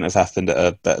couldn't have happened at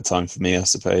a better time for me, I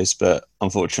suppose. But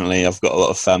unfortunately, I've got a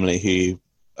lot of family who,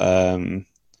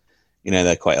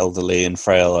 they're quite elderly and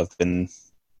frail. I've been,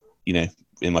 in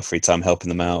my free time helping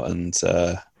them out, and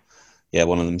yeah,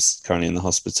 one of them's currently in the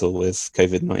hospital with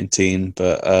COVID-19.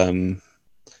 But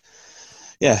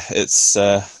yeah, it's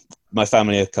my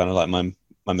family are kind of like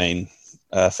my main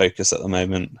focus at the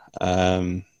moment.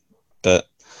 But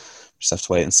just have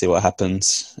to wait and see what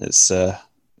happens.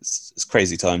 It's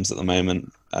crazy times at the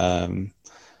moment, and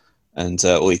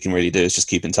all you can really do is just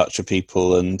keep in touch with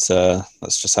people, and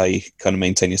that's just how you kind of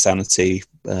maintain your sanity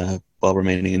while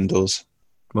remaining indoors.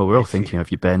 Well, we're all thinking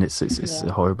of you, Ben. It's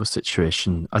a horrible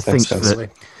situation. I think that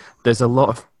there's a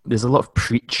lot of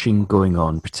preaching going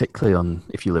on, particularly on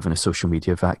if you live in a social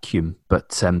media vacuum.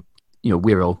 But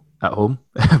we're all at home.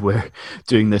 We're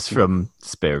doing this from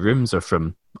spare rooms or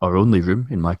from our only room,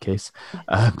 in my case,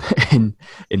 in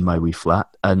my wee flat,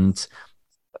 and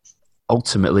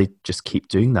ultimately just keep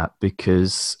doing that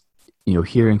because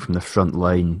hearing from the front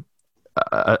line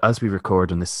as we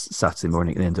record on this Saturday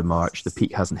morning at the end of March, the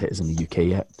peak hasn't hit us in the UK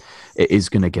yet. It is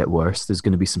going to get worse. There's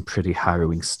going to be some pretty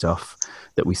harrowing stuff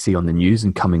that we see on the news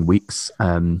in coming weeks,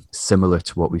 similar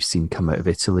to what we've seen come out of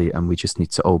Italy, and we just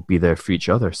need to all be there for each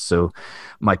other. So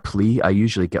my plea, I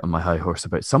usually get on my high horse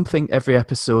about something every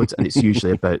episode, and it's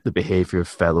usually about the behaviour of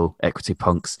fellow equity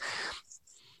punks.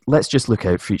 Let's just look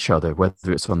out for each other,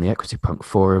 whether it's on the Equity Punk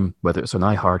forum, whether it's on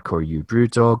iHardcore You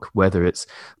Brewdog, whether it's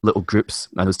little groups.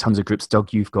 And there's tons of groups.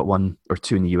 Doug, you've got 1 or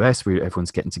 2 in the US where everyone's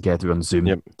getting together on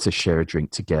Zoom to share a drink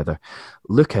together.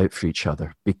 Look out for each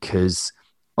other, because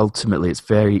ultimately it's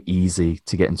very easy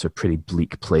to get into a pretty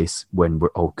bleak place when we're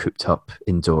all cooped up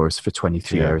indoors for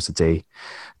 23 hours a day.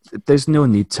 There's no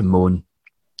need to moan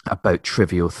about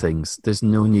trivial things. There's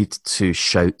no need to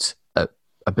shout at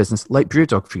a business like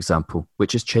Brewdog, for example,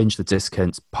 which has changed the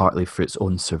discounts partly for its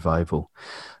own survival.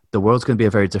 The world's going to be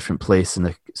a very different place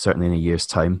certainly in a year's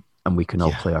time, and we can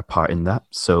all play our part in that.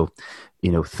 So,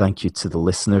 thank you to the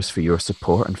listeners for your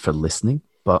support and for listening,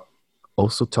 but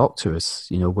also talk to us.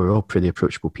 We're all pretty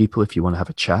approachable people if you want to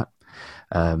have a chat.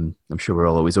 I'm sure we're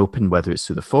all always open, whether it's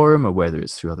through the forum or whether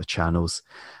it's through other channels,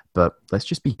 but let's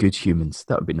just be good humans.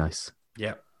 That would be nice.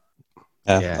 Yeah.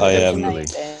 Definitely.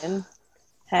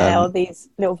 how these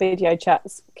little video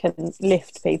chats can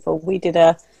lift people. We did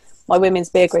my women's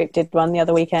beer group did one the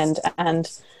other weekend,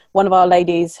 and one of our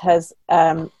ladies has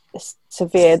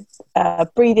severe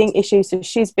breathing issues, so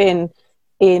she's been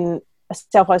in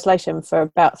self-isolation for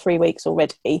about 3 weeks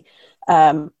already.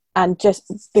 And just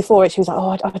before it, she was like,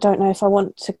 "Oh, I don't know if I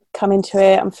want to come into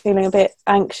it. I'm feeling a bit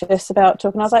anxious about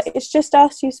talking." I was like, "It's just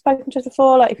us. You've spoken to us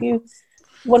before. Like, if you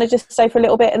want to just stay for a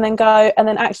little bit and then go." And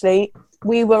then actually,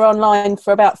 we were online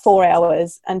for about 4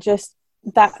 hours, and just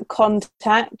that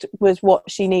contact was what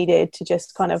she needed to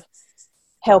just kind of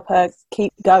help her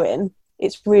keep going.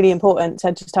 It's really important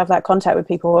to just have that contact with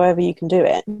people wherever you can do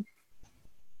it.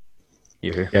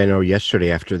 Yeah, I know yesterday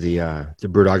after the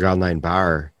Brewdog Online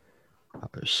Bar,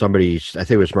 somebody, I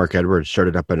think it was Mark Edwards,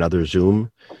 started up another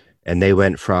Zoom, and they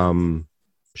went from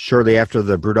shortly after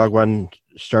the Brewdog one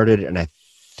started, and I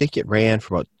think it ran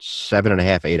for about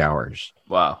 7.5, 8 hours.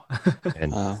 Wow.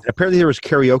 And apparently there was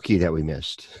karaoke that we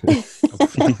missed.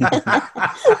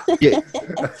 Yeah.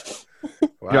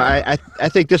 Wow. You know, I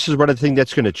think this is one of the things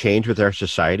that's going to change with our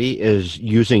society is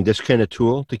using this kind of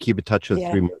tool to keep in touch with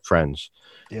remote friends.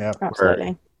 Yeah,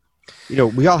 absolutely. You know,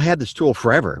 we all had this tool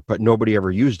forever, but nobody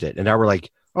ever used it. And now we're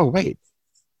like, oh, wait,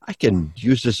 I can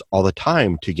use this all the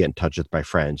time to get in touch with my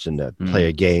friends and to play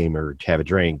a game or to have a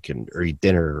drink or eat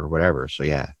dinner or whatever. So,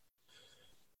 yeah.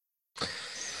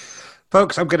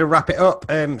 Folks, I'm going to wrap it up.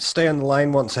 Stay on the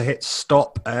line once I hit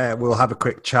stop. We'll have a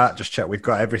quick chat, just check we've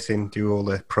got everything, do all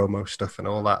the promo stuff and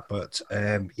all that. But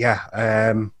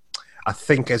I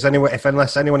think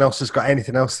unless anyone else has got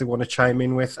anything else they want to chime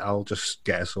in with, I'll just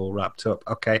get us all wrapped up.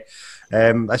 Okay,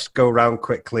 let's go around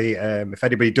quickly. If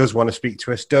anybody does want to speak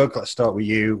to us, Doug, let's start with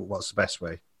you. What's the best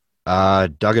way?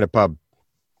 Doug in a pub.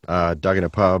 Doug in a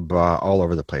pub all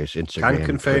over the place. Instagram. Can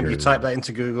confirm. Twitter. You type that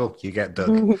into Google, you get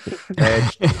Doug.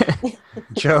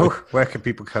 Joe, where can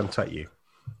people contact you?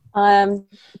 I am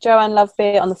Joanne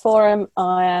Lovebeer on the forum.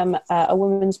 I am a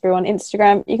Women's Brew on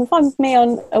Instagram. You can find me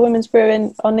on a Women's Brew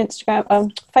on Instagram,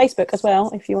 Facebook as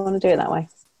well, if you want to do it that way.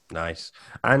 Nice.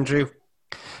 Andrew?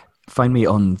 Find me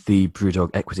on the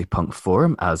Brewdog Equity Punk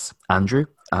forum as Andrew,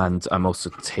 and I'm also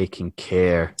taking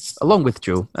care, along with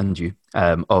Joe and you,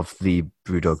 of the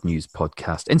Brewdog News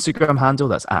Podcast Instagram handle.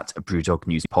 That's at Brewdog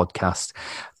News Podcast.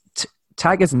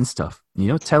 Tag us and stuff,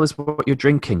 tell us what you're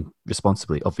drinking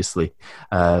responsibly, obviously.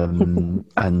 And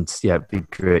yeah, it'd be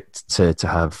great to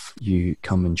have you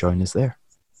come and join us there.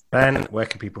 Ben, where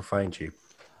can people find you?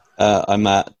 I'm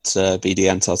at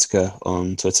BD Antarctica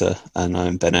on Twitter, and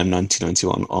I'm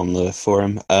BenM1991 on the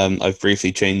forum. I've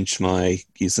briefly changed my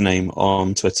username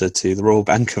on Twitter to the Royal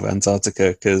Bank of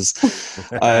Antarctica because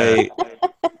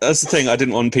that's the thing. I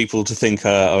didn't want people to think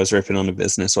I was ripping on a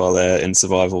business while they're in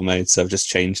survival mode, so I've just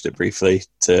changed it briefly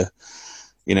to,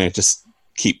 just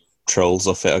keep trolls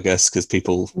off it, I guess, because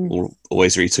people will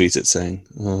always retweet it saying,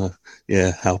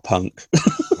 yeah, how punk.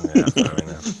 Yeah, fair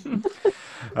enough.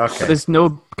 Okay. But there's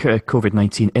no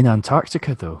COVID-19 in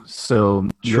Antarctica, though, so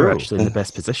you're True. actually in the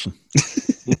best position.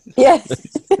 Yes.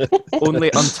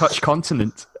 Only untouched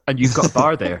continent, and you've got a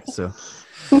bar there, so...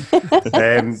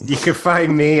 You can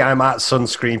find me. I'm at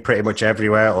Sunscreen pretty much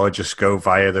everywhere, or just go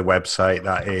via the website.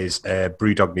 That is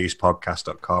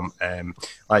brewdognewspodcast.com.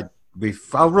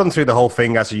 I'll run through the whole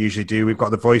thing as I usually do. We've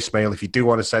got the voicemail if you do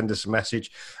want to send us a message.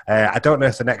 I don't know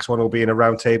if the next one will be in a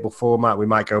roundtable format. We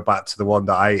might go back to the one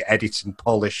that I edit and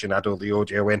polish and add all the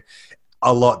audio in.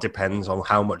 A lot depends on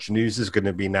how much news there's going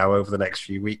to be now over the next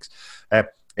few weeks.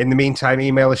 In the meantime,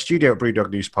 email us studio at Brewdog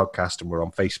News Podcast, and we're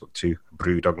on Facebook too,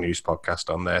 Brewdog News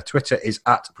Podcast on there. Twitter is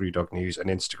at Brewdog News, and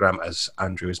Instagram, as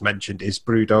Andrew has mentioned, is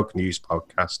Brewdog News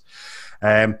Podcast.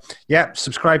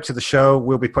 Subscribe to the show.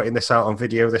 We'll be putting this out on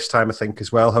video this time, I think,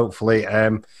 as well, hopefully.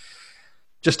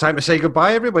 Just time to say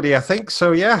goodbye, everybody, I think.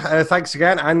 So, thanks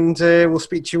again, and we'll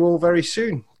speak to you all very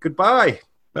soon. Goodbye.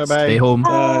 Bye-bye. Stay home.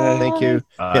 Bye. Thank you.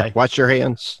 Bye. Yeah, wash your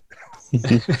hands.